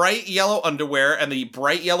 And then the bright yellow underwear and the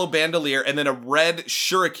bright yellow bandolier and then a red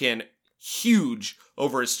shuriken huge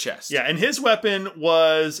over his chest. Yeah, and his weapon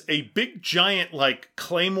was a big giant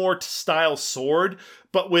claymore-style sword,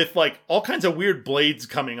 but with all kinds of weird blades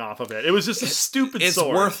coming off of it. It was just a stupid sword.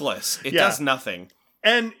 It's worthless. It does nothing.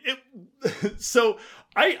 And so...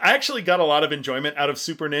 I actually got a lot of enjoyment out of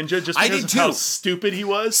Super Ninja just because of how stupid he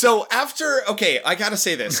was. So I gotta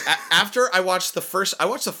say this. After I watched the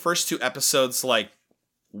first 2 episodes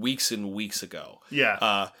weeks and weeks ago.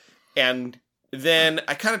 Yeah. And then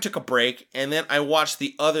I kind of took a break, and then I watched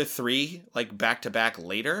the other 3 back to back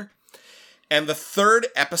later. And the 3rd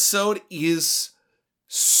episode is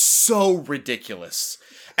so ridiculous.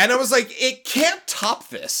 And I was like, it can't top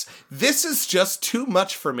this. This is just too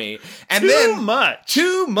much for me. And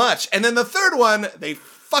Too much. And then the 3rd one, they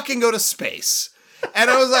fucking go to space. And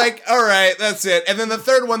I was like, all right, that's it. And then the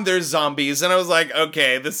 3rd one, there's zombies. And I was like,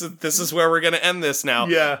 okay, this is where we're going to end this now.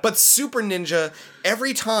 Yeah. But Super Ninja,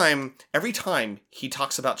 every time he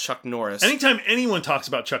talks about Chuck Norris. Anytime anyone talks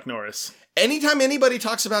about Chuck Norris. Anytime anybody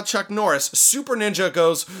talks about Chuck Norris, Super Ninja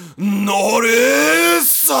goes,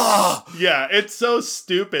 Norris! Yeah, it's so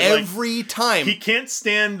stupid. Every time. He can't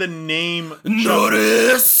stand the name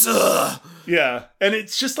Norris! Yeah, and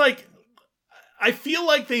it's just I feel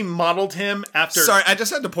like they modeled him after... Sorry, I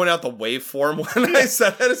just had to point out the waveform when I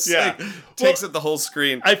said that. It's takes up the whole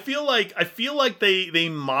screen. I feel like they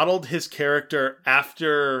modeled his character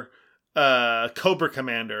after... Cobra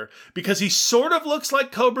Commander, because he sort of looks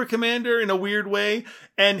like Cobra Commander in a weird way,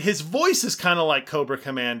 and his voice is kind of like Cobra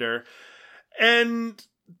Commander, and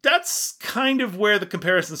that's kind of where the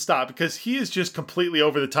comparison stopped, because he is just completely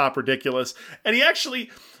over the top ridiculous, and he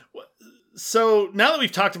actually... So now that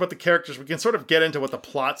we've talked about the characters, we can sort of get into what the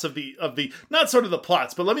plots of the not sort of the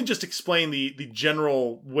plots, but let me just explain the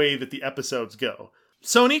general way that the episodes go.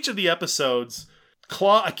 So in each of the episodes,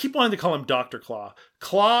 Claw, I keep wanting to call him Dr. Claw.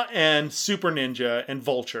 Claw and Super Ninja and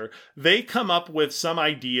Vulture, they come up with some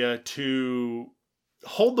idea to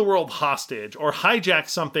hold the world hostage or hijack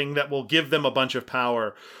something that will give them a bunch of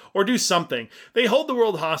power or do something. They hold the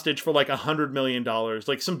world hostage for $100 million,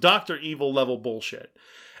 some Dr. Evil level bullshit.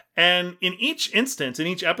 And in each instance, in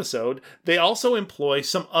each episode, they also employ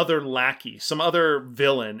some other lackey, some other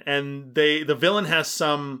villain, and the villain has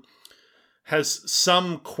some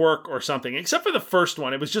quirk or something. Except for the first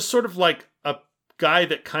one, it was just sort of like a guy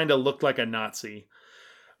that kind of looked like a Nazi.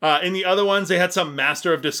 In the other ones, they had some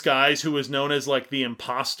master of disguise who was known as like the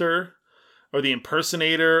imposter or the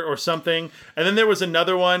impersonator or something. And then there was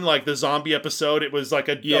another one, like the zombie episode. It was like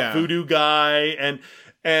a voodoo guy.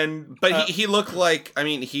 But he looked like,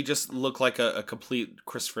 he just looked like a complete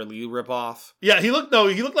Christopher Lee ripoff. Yeah, he looked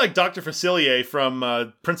like Dr. Facilier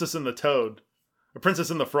from Princess and the Toad, or Princess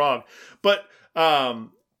and the Frog. But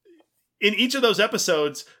in each of those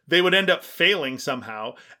episodes, they would end up failing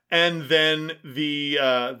somehow, and then the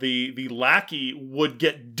lackey would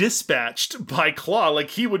get dispatched by Claw,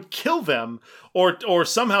 like he would kill them, or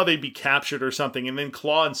somehow they'd be captured or something, and then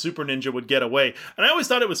Claw and Super Ninja would get away. And I always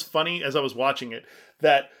thought it was funny as I was watching it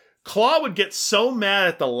that Claw would get so mad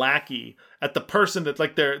at the lackey, at the person that,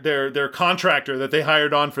 like, their contractor that they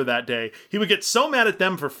hired on for that day. He would get so mad at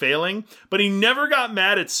them for failing, but he never got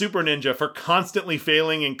mad at Super Ninja for constantly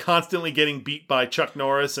failing and constantly getting beat by Chuck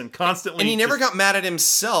Norris and constantly... And he never got mad at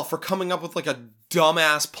himself for coming up with, like, a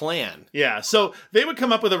dumbass plan. Yeah, so they would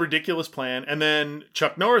come up with a ridiculous plan, and then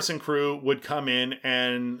Chuck Norris and crew would come in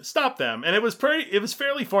and stop them. And it was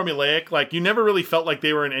fairly formulaic. Like, you never really felt like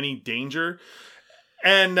they were in any danger.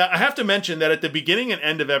 And I have to mention that at the beginning and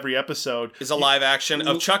end of every episode... is a live action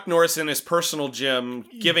of Chuck Norris in his personal gym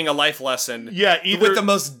giving a life lesson. Yeah, with the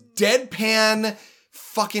most deadpan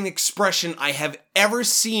fucking expression I have ever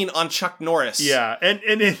seen on Chuck Norris. Yeah, and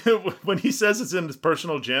when he says it's in his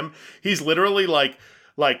personal gym, he's literally like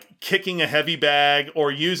kicking a heavy bag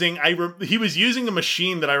or using... he was using a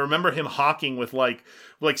machine that I remember him hawking with like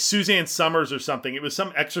Suzanne Summers or something. It was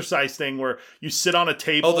some exercise thing where you sit on a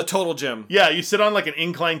table. Oh, the Total Gym. Yeah, you sit on like an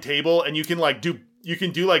inclined table and you can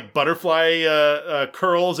do like butterfly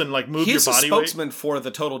curls and like move your body weight. He's a spokesman for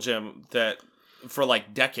the Total Gym for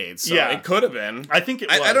like decades. So it could have been. I think it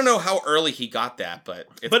was. I don't know how early he got that, but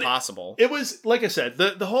it's possible. It was, like I said,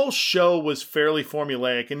 the whole show was fairly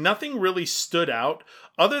formulaic and nothing really stood out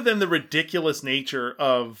other than the ridiculous nature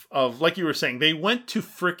of like you were saying, they went to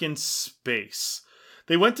frickin' space.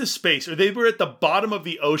 They went to space, or they were at the bottom of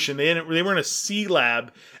the ocean. They were in a sea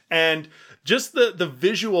lab, and just the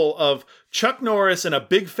visual of Chuck Norris and a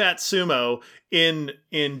big fat sumo in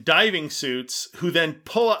diving suits, who then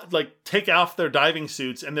take off their diving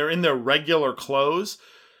suits, and they're in their regular clothes,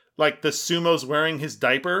 like the sumo's wearing his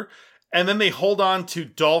diaper, and then they hold on to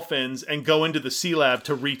dolphins and go into the sea lab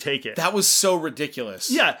to retake it. That was so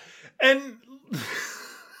ridiculous. Yeah, and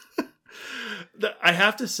I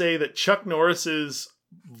have to say that Chuck Norris's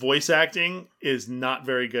voice acting is not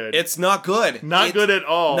very good. It's not good. It's good at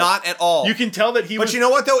all. Not at all. You can tell that But you know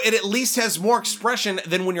what, though? It at least has more expression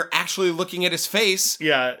than when you're actually looking at his face.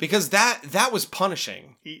 Yeah. Because that was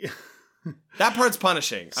punishing. That part's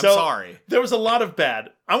punishing. I'm sorry. There was a lot of bad.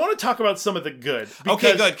 I want to talk about some of the good.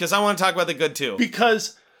 Okay, good, because I want to talk about the good, too.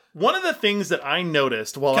 Because... one of the things that I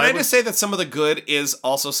noticed while Can I just say that some of the good is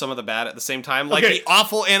also some of the bad at the same time? Like the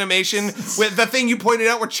awful animation with the thing you pointed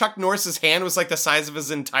out where Chuck Norris's hand was like the size of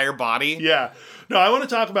his entire body. Yeah. No, I want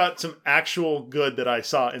to talk about some actual good that I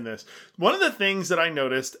saw in this. One of the things that I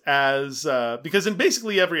noticed because in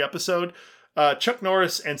basically every episode, Chuck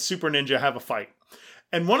Norris and Super Ninja have a fight.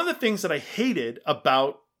 And one of the things that I hated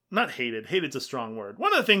about... not hated. Hated's a strong word.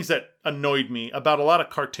 One of the things that annoyed me about a lot of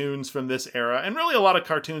cartoons from this era, and really a lot of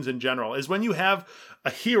cartoons in general, is when you have a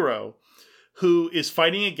hero who is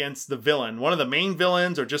fighting against the villain, one of the main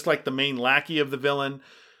villains, or just like the main lackey of the villain,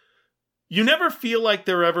 you never feel like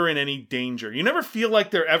they're ever in any danger. You never feel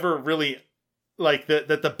like they're ever really... like that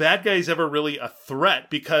the bad guy is ever really a threat,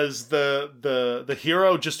 because the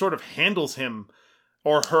hero just sort of handles him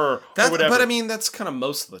or her, or whatever. But I mean, that's kind of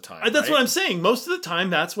most of the time. That's what I'm saying. Most of the time,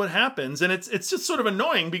 that's what happens, and it's just sort of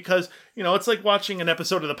annoying because it's like watching an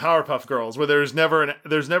episode of the Powerpuff Girls where there's never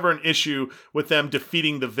an issue with them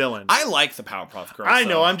defeating the villain. I like the Powerpuff Girls. I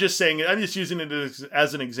know. I'm just saying. I'm just using it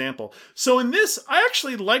as an example. So in this, I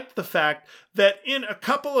actually liked the fact that in a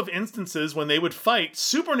couple of instances when they would fight,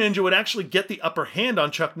 Super Ninja would actually get the upper hand on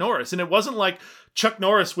Chuck Norris, and it wasn't like Chuck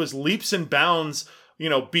Norris was leaps and bounds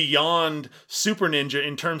beyond Super Ninja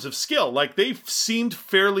in terms of skill. Like, they seemed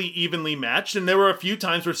fairly evenly matched, and there were a few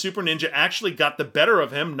times where Super Ninja actually got the better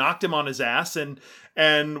of him, knocked him on his ass, and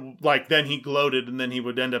like, then he gloated, and then he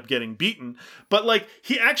would end up getting beaten. But, like,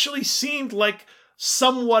 he actually seemed like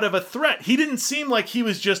somewhat of a threat. He didn't seem like he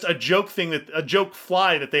was just a joke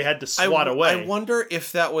fly that they had to swat away. I wonder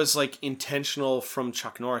if that was, like, intentional from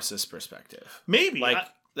Chuck Norris's perspective. Maybe. Like,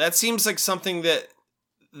 that seems like something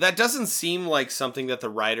that doesn't seem like something that the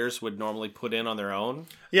writers would normally put in on their own.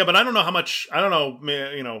 Yeah, but I don't know how much... I don't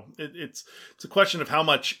know, it's a question of how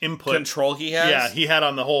much input... control he has? Yeah, he had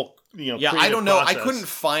on the whole, Yeah, I don't know. Process. I couldn't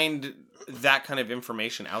find that kind of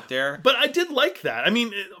information out there. But I did like that. I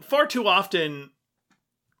mean, far too often...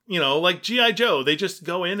 like G.I. Joe. They just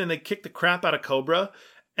go in and they kick the crap out of Cobra,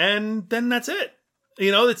 and then that's it.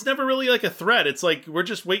 It's never really like a threat. It's like, we're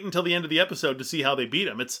just waiting until the end of the episode to see how they beat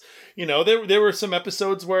him. It's, there were some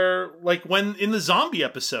episodes where, like, when in the zombie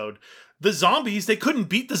episode, the zombies, they couldn't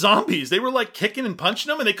beat the zombies. They were like kicking and punching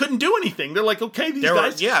them, and they couldn't do anything. They're like, okay, these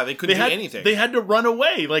guys, they couldn't do anything. They had to run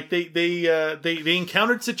away. Like they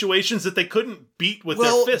encountered situations that they couldn't beat with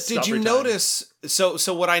their fists. Did you notice? So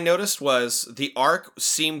what I noticed was the arc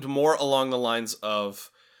seemed more along the lines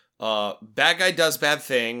of, bad guy does bad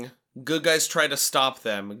thing. Good guys try to stop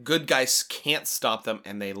them. Good guys can't stop them,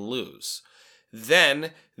 and they lose.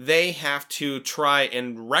 Then they have to try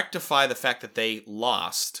and rectify the fact that they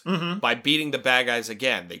lost by beating the bad guys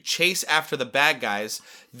again. They chase after the bad guys.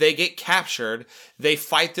 They get captured. They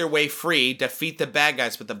fight their way free, defeat the bad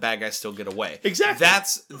guys, but the bad guys still get away. Exactly.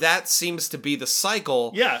 That seems to be the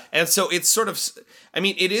cycle. Yeah. And so it's sort of,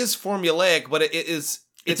 it is formulaic, but it's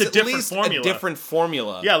a at different least formula. a different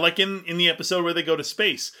formula. Yeah, like in the episode where they go to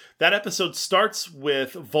space. That episode starts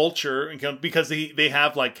with Vulture, because they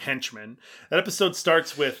have, like, henchmen. That episode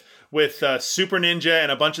starts with Super Ninja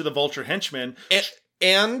and a bunch of the Vulture henchmen.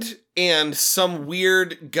 And some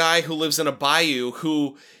weird guy who lives in a bayou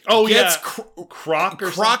who gets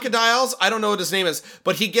crocodiles. I don't know what his name is,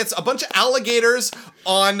 but he gets a bunch of alligators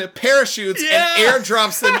on parachutes and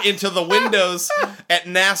airdrops them into the windows at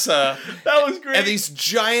NASA. That was great. And these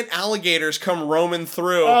giant alligators come roaming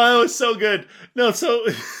through. Oh, that was so good. No, so...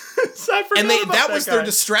 I forgot about that was their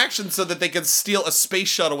distraction so that they could steal a space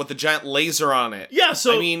shuttle with a giant laser on it. Yeah,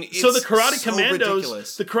 so so the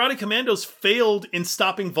ridiculous. The Karate Commandos failed in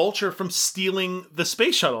stopping Vulture from stealing the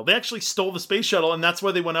space shuttle. They actually stole the space shuttle, and that's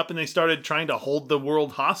where they went up and they started trying to hold the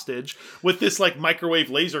world hostage with this, like,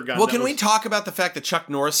 microwave laser gun. Well, can we talk about the fact that Chuck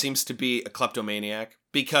Norris seems to be a kleptomaniac?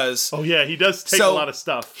 Because... Oh, yeah, he does take a lot of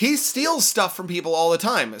stuff. He steals stuff from people all the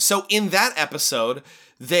time. So in that episode,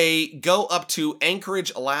 they go up to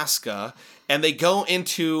Anchorage, Alaska, and they go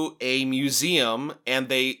into a museum, and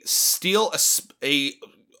they steal a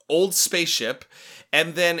old spaceship,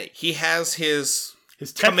 and then he has his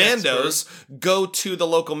commandos go to the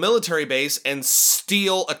local military base and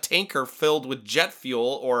steal a tanker filled with jet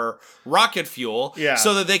fuel or rocket fuel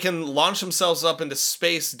so that they can launch themselves up into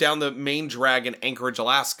space down the main drag in Anchorage,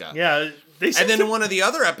 Alaska. Yeah. And then in one of the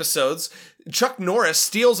other episodes, Chuck Norris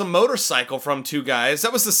steals a motorcycle from two guys.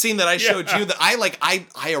 That was the scene that I showed you that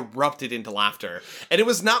I erupted into laughter. And it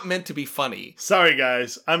was not meant to be funny. Sorry,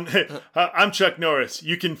 guys. I'm Chuck Norris.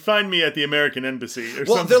 You can find me at the American Embassy or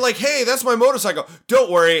something. They're like, hey, that's my motorcycle. Don't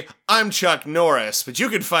worry, I'm Chuck Norris, but you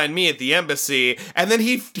can find me at the embassy. And then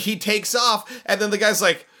he takes off, and then the guy's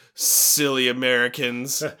like, silly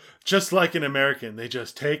Americans. Just like an American, they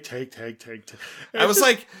just take. I was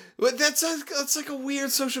like, that's like a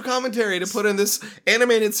weird social commentary to put in this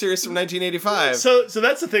animated series from 1985. So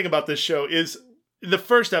that's the thing about this show is the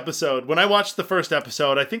first episode. When I watched the first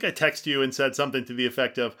episode, I think I texted you and said something to the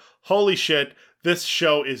effect of, "Holy shit, this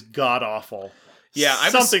show is god awful." Yeah,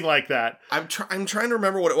 something like that. I'm trying to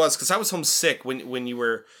remember what it was because I was homesick when you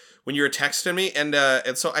were texting me, and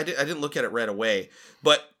so I didn't look at it right away,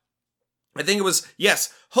 but. I think it was,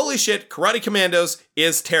 yes, holy shit, Karate Commandos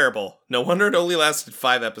is terrible. No wonder it only lasted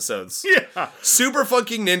 5 episodes. Yeah. Super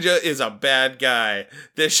Fucking Ninja is a bad guy.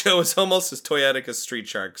 This show is almost as toyetic as Street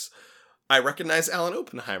Sharks. I recognize Alan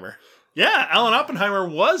Oppenheimer. Yeah, Alan Oppenheimer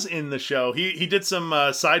was in the show. He did some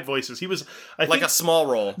side voices. He was a small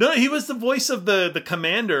role. No, he was the voice of the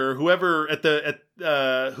commander. Whoever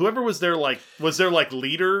whoever was their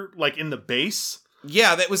leader in the base.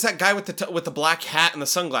 Yeah, that was that guy with the black hat and the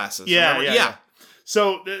sunglasses. Yeah.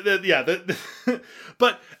 So,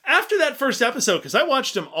 but after that first episode, because I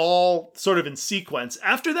watched them all sort of in sequence.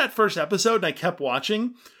 After that first episode, and I kept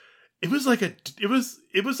watching, it was like a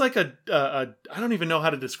I don't even know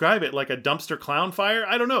how to describe it, like a dumpster clown fire.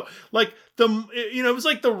 I don't know. Like it was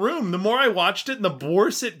like The Room. The more I watched it, and the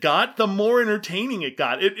worse it got, the more entertaining it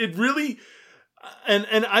got. It really.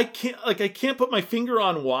 And I can't put my finger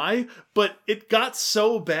on why, but it got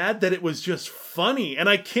so bad that it was just funny. And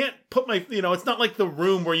I can't put it's not like The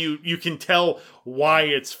Room where you can tell why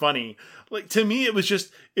it's funny. Like, to me, it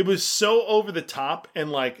was so over the top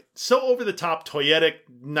and so over the top toyetic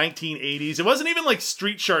 1980s. It wasn't even like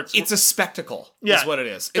Street Sharks. It's a spectacle. Is what it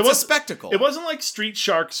is. It's a spectacle. It wasn't like Street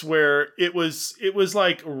Sharks where it was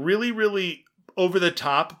like really, really over the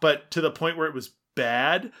top, but to the point where it was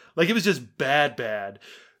bad. Like, it was just bad.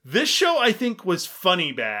 This show, I think, was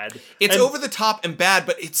funny bad. It's over the top and bad,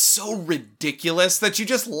 but it's so ridiculous that you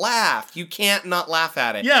just laugh. You can't not laugh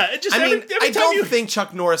at it. Yeah, it just. I don't think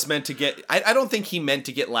Chuck Norris meant to get. I don't think he meant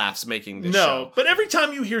to get laughs making this show. No, but every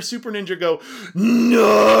time you hear Super Ninja go,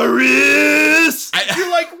 Norris, you're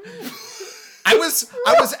like. I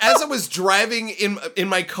was driving in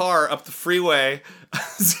my car up the freeway.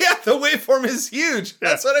 Yeah, the waveform is huge.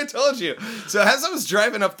 That's what I told you. So as I was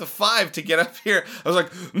driving up the 5 to get up here, I was like,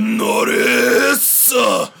 Norris!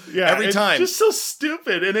 Every time. It's just so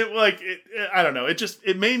stupid. And I don't know.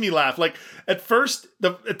 It made me laugh. Like at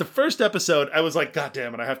the first episode, I was like, God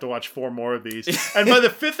damn it, I have to watch 4 more of these. And by the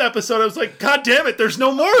 5th episode, I was like, God damn it, there's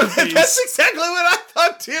no more of these. That's exactly what I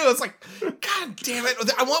thought too. I was like, God damn it,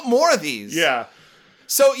 I want more of these. Yeah.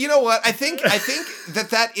 So you know what? I think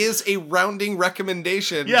that is a rounding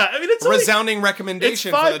recommendation. Yeah, I mean it's a resounding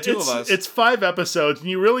recommendation for the two of us. It's 5 episodes, and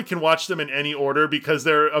you really can watch them in any order because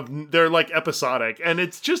they're like episodic, and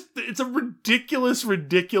it's a ridiculous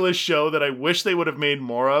show that I wish they would have made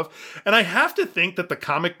more of. And I have to think that the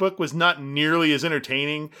comic book was not nearly as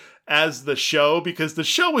entertaining as the show, because the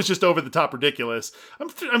show was just over the top ridiculous.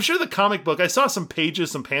 I'm sure the comic book, I saw some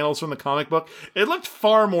panels from the comic book. It looked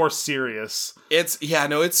far more serious. It's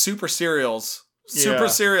super serials. Super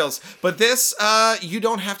serials. But this, you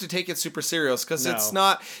don't have to take it super serious because it's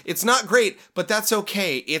not great, but that's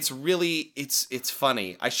okay. It's really, it's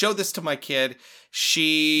funny. I showed this to my kid.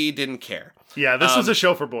 She didn't care. Yeah, this was a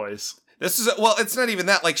show for boys. It's not even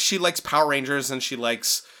that. Like, she likes Power Rangers and she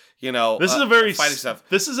likes, this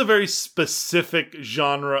is a very specific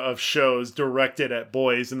genre of shows directed at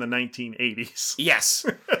boys in the 1980s. Yes,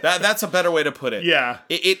 that's a better way to put it. Yeah,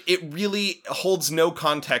 it really holds no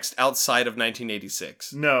context outside of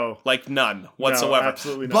 1986. No, like none whatsoever. No,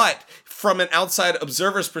 absolutely not. But from an outside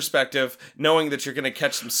observer's perspective, knowing that you're going to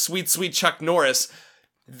catch some sweet Chuck Norris.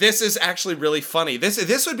 This is actually really funny.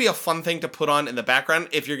 This would be a fun thing to put on in the background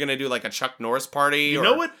if you're going to do like a Chuck Norris party. You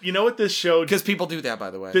know what this showed? Because people do that,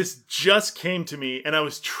 by the way. This just came to me, and I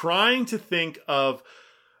was trying to think of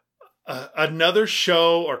another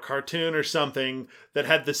show or cartoon or something that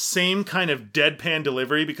had the same kind of deadpan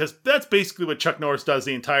delivery, because that's basically what Chuck Norris does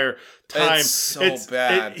the entire time. It's so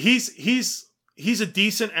bad. He's a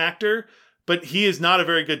decent actor, but he is not a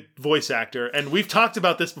very good voice actor. And we've talked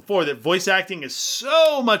about this before, that voice acting is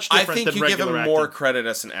so much different than regular acting. I think you give him more credit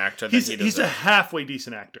as an actor than he deserves. He's a halfway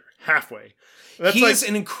decent actor. Halfway. He's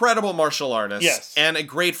an incredible martial artist. Yes. And a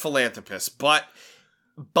great philanthropist. But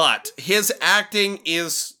his acting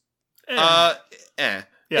is... Yeah.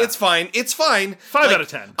 It's fine. 5 out of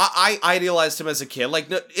 10. I idealized him as a kid. Like,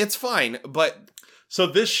 no, it's fine, but... So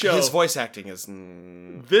this show... His voice acting is...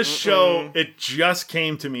 show, it just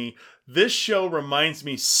came to me. This show reminds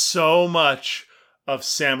me so much of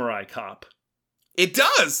Samurai Cop. It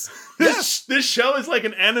does. This show is like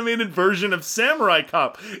an animated version of Samurai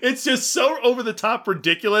Cop. It's just so over the top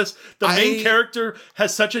ridiculous. The main character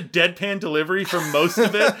has such a deadpan delivery for most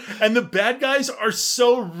of it, and the bad guys are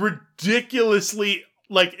so ridiculously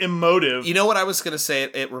like emotive. You know what I was going to say?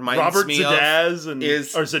 It reminds me of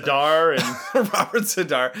Zadar and Robert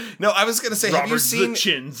Zadar. No, I was going to say, have you seen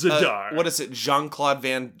Zadar? What is it? Jean-Claude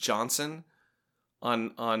Van Johnson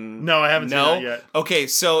on No, I haven't seen that yet. Okay,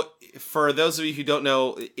 so for those of you who don't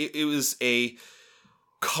know, it was a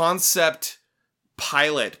concept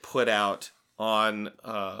pilot put out on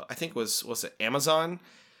I think was it Amazon?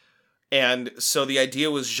 And so the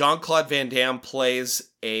idea was Jean-Claude Van Damme plays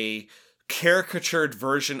a caricatured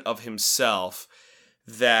version of himself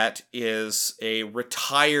that is a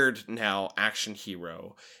retired now action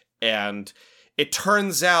hero, and it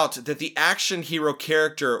turns out that the action hero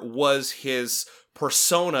character was his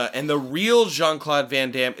persona, and the real Jean-Claude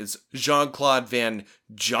Van Damme is Jean-Claude Van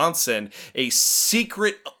Johnson, a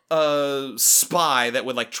secret spy that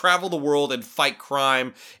would like travel the world and fight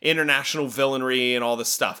crime, international villainy, and all this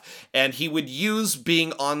stuff. And he would use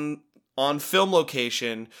being on film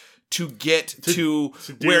location to get to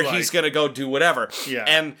where he's going to go do whatever. Yeah.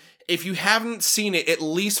 And if you haven't seen it, at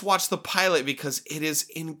least watch the pilot because it is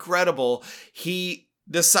incredible. He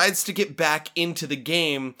decides to get back into the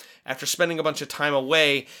game after spending a bunch of time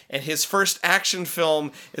away, and his first action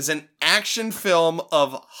film is an action film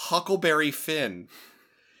of Huckleberry Finn,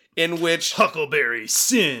 in which Huckleberry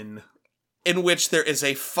Sin, in which there is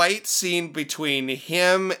a fight scene between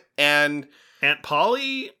him and Aunt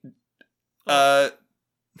Polly,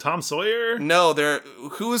 Tom Sawyer. No,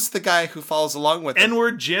 who is the guy who follows along with him?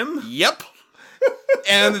 N-word Jim. Yep,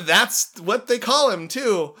 and that's what they call him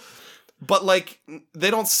too. But, like,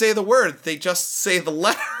 they don't say the word. They just say the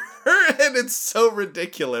letter, and it's so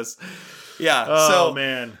ridiculous. Yeah. Oh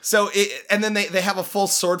man. And then they have a full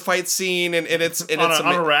sword fight scene, and it's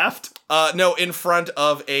on a raft. No, in front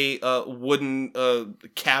of a wooden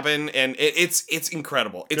cabin, and it's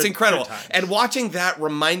incredible. It's incredible. And watching that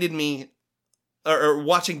reminded me, or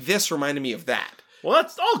watching this reminded me of that. Well,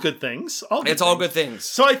 that's all good things. All good things.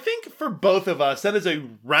 So I think for both of us, that is a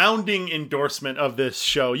rounding endorsement of this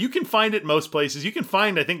show. You can find it most places. You can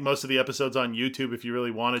find, I think, most of the episodes on YouTube if you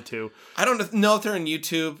really wanted to. I don't know if they're on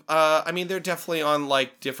YouTube. I mean, they're definitely on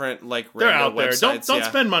like different they're out there. Websites. Don't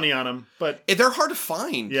spend money on them, but they're hard to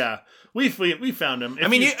find. Yeah. We found them. I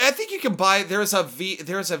think you can buy. There's a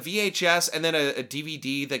VHS and then a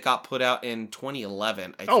DVD that got put out in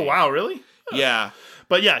 2011. I think. Oh wow, really? Yeah.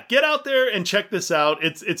 But yeah, get out there and check this out.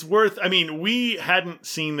 It's worth. I mean, we hadn't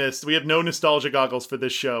seen this. We have no nostalgia goggles for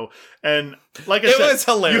this show, and like I said, it was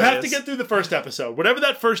hilarious. You have to get through the first episode, whatever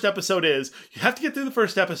that first episode is. You have to get through the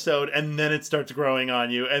first episode, and then it starts growing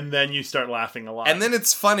on you, and then you start laughing a lot. And then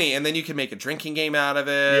it's funny, and then you can make a drinking game out of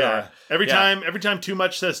it. Yeah. Every time too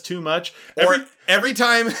much says too much. Every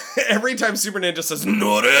time Super Ninja says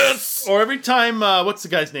Norris, or every time what's the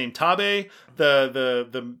guy's name? Tabe,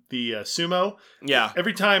 the sumo. Yeah.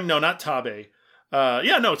 Every time, no, not Tabe.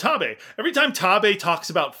 Tabe. Every time Tabe talks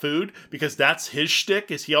about food, because that's his shtick,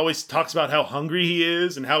 is he always talks about how hungry he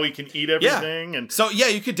is and how he can eat everything. Yeah. And so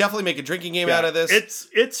you could definitely make a drinking game out of this.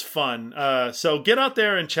 It's fun. So get out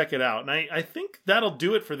there and check it out. And I think that'll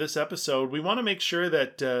do it for this episode. We want to make sure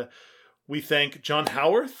that we thank John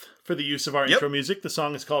Howarth for the use of our intro music. The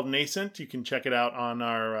song is called Nascent. You can check it out on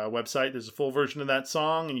our website. There's a full version of that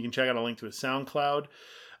song, and you can check out a link to his SoundCloud.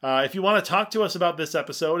 If you want to talk to us about this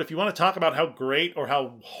episode, if you want to talk about how great or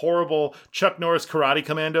how horrible Chuck Norris Karate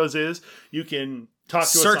Commandos is, you can talk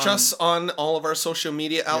to Search us on all of our social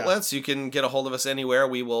media outlets. Yeah. You can get a hold of us anywhere.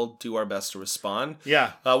 We will do our best to respond.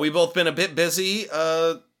 Yeah. We've both been a bit busy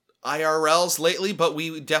IRLs lately, but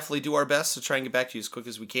we definitely do our best to try and get back to you as quick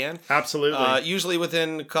as we can. Absolutely. Usually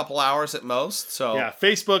within a couple hours at most. So yeah,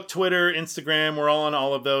 Facebook, Twitter, Instagram, we're all on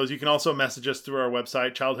all of those. You can also message us through our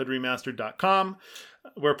website, childhoodremastered.com.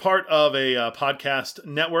 We're part of a podcast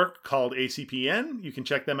network called ACPN. You can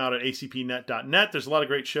check them out at acpnet.net. There's a lot of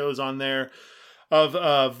great shows on there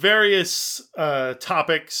of various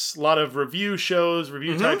topics, a lot of review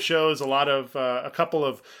type shows, a couple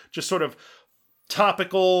of just sort of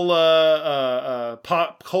topical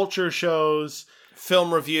pop culture shows.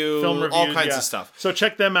 Film review, all kinds of stuff. So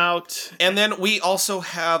check them out. And then we also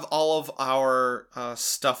have all of our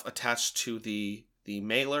stuff attached to the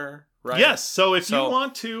mailer. Right? Yes. So if you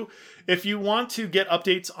want to get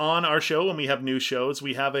updates on our show when we have new shows,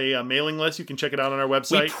 we have a mailing list. You can check it out on our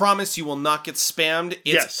website. We promise you will not get spammed.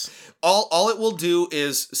 Yes. All it will do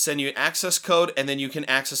is send you an access code, and then you can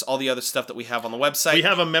access all the other stuff that we have on the website. We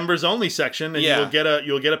have a members only section, and you'll get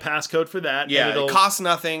a passcode for that. Yeah, it costs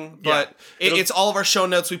nothing, but it's all of our show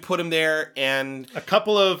notes. We put them there, and a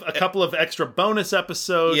couple of extra bonus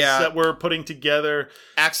episodes that we're putting together.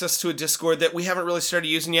 Access to a Discord that we haven't really started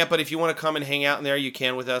using yet, but if you want to come and hang out in there, you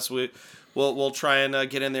can with us. We'll try and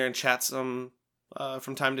get in there and chat some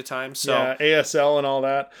from time to time. So ASL and all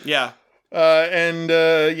that. Yeah.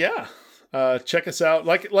 Check us out.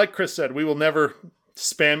 Like Chris said, we will never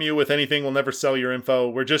spam you with anything. We'll never sell your info.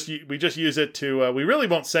 We just use it to. We really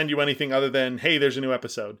won't send you anything other than, hey, there's a new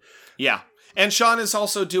episode. Yeah, and Sean is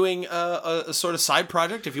also doing a sort of side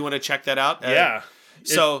project. If you want to check that out,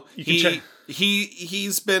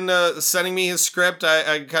 He's been sending me his script.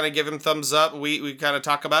 I kind of give him thumbs up. We kind of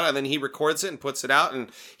talk about it, and then he records it and puts it out. And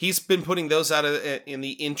he's been putting those out in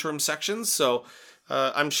the interim sections. So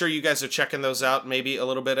I'm sure you guys are checking those out maybe a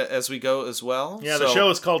little bit as we go as well. Yeah, the show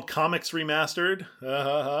is called Comics Remastered.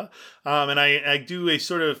 And I do a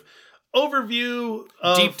sort of overview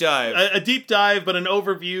of deep dive. A deep dive, but an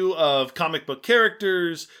overview of comic book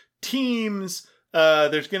characters, teams.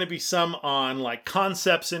 There's going to be some on like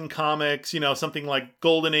concepts in comics, something like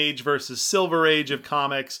Golden Age versus Silver Age of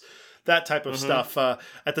comics, that type of stuff.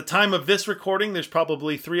 At the time of this recording, there's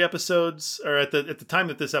probably 3 episodes, or at the time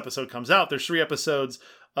that this episode comes out, there's 3 episodes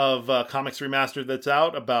of Comics Remastered that's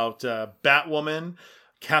out about Batwoman,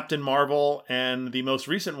 Captain Marvel, and the most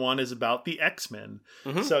recent one is about the X-Men.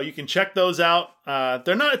 So you can check those out.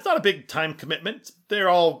 It's not a big time commitment. They're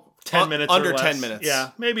all 10 minutes under or less. 10 minutes.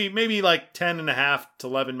 Yeah, maybe like 10 and a half to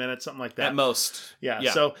 11 minutes, something like that. At most.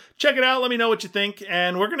 Yeah, so check it out. Let me know what you think.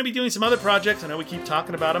 And we're going to be doing some other projects. I know we keep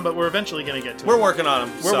talking about them, but we're eventually going to get to them. We're working on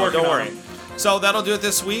them. Don't worry. So that'll do it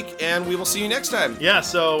this week, and we will see you next time. Yeah,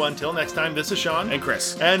 so until next time, this is Sean. And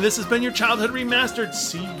Chris. And this has been your Childhood Remastered.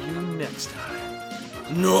 See you next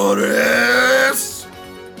time. Notice!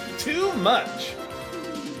 Too much.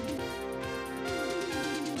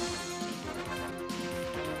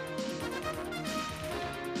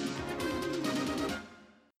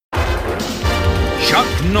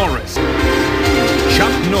 Chuck Norris.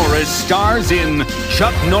 Chuck Norris stars in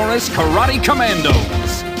Chuck Norris Karate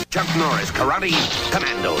Commandos. Chuck Norris Karate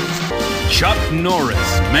Commandos. Chuck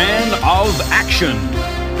Norris, man of action.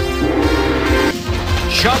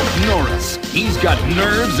 Chuck Norris, he's got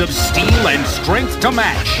nerves of steel and strength to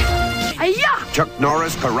match. Chuck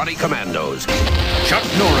Norris Karate Commandos. Chuck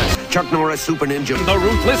Norris, Chuck Norris Super Ninja. the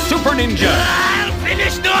ruthless Super Ninja. I'll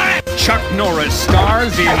finish Norris! Chuck Norris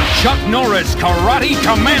stars in Chuck Norris Karate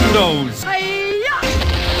Commandos.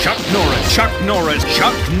 Chuck Norris, Chuck Norris,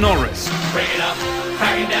 Chuck Norris. Break it up,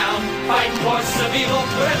 crack it down, fight forces of evil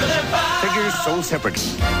wherever they're found. Figures sold separate.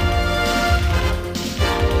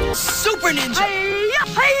 Super Ninja!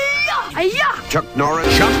 Chuck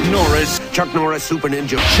Norris. Chuck Norris, Chuck Norris Super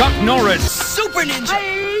Ninja. Chuck Norris, Super Ninja!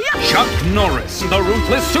 Chuck Norris, the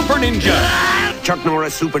ruthless Super Ninja. Chuck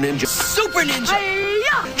Norris Super Ninja. Super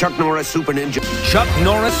Ninja! Chuck Norris Super Ninja. Chuck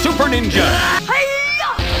Norris, Super Ninja.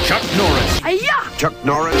 Chuck Norris, Chuck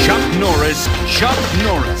Norris. Chuck Norris, Chuck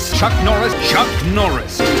Norris, Chuck Norris, Chuck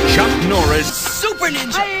Norris, Chuck Norris, Super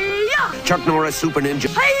Ninja! Chuck Norris Super Ninja.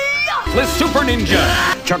 the Super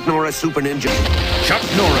Ninja. Chuck Norris Super Ninja. Chuck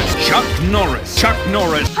Norris, Chuck Norris, Chuck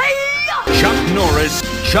Norris, Chuck Norris,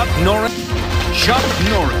 Chuck Norris, Chuck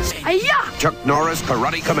Norris. Chuck Norris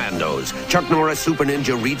Karate Commandos. Chuck Norris Super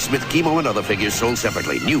Ninja, Reed Smith Chemo, and other figures sold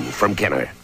separately. New from Kenner.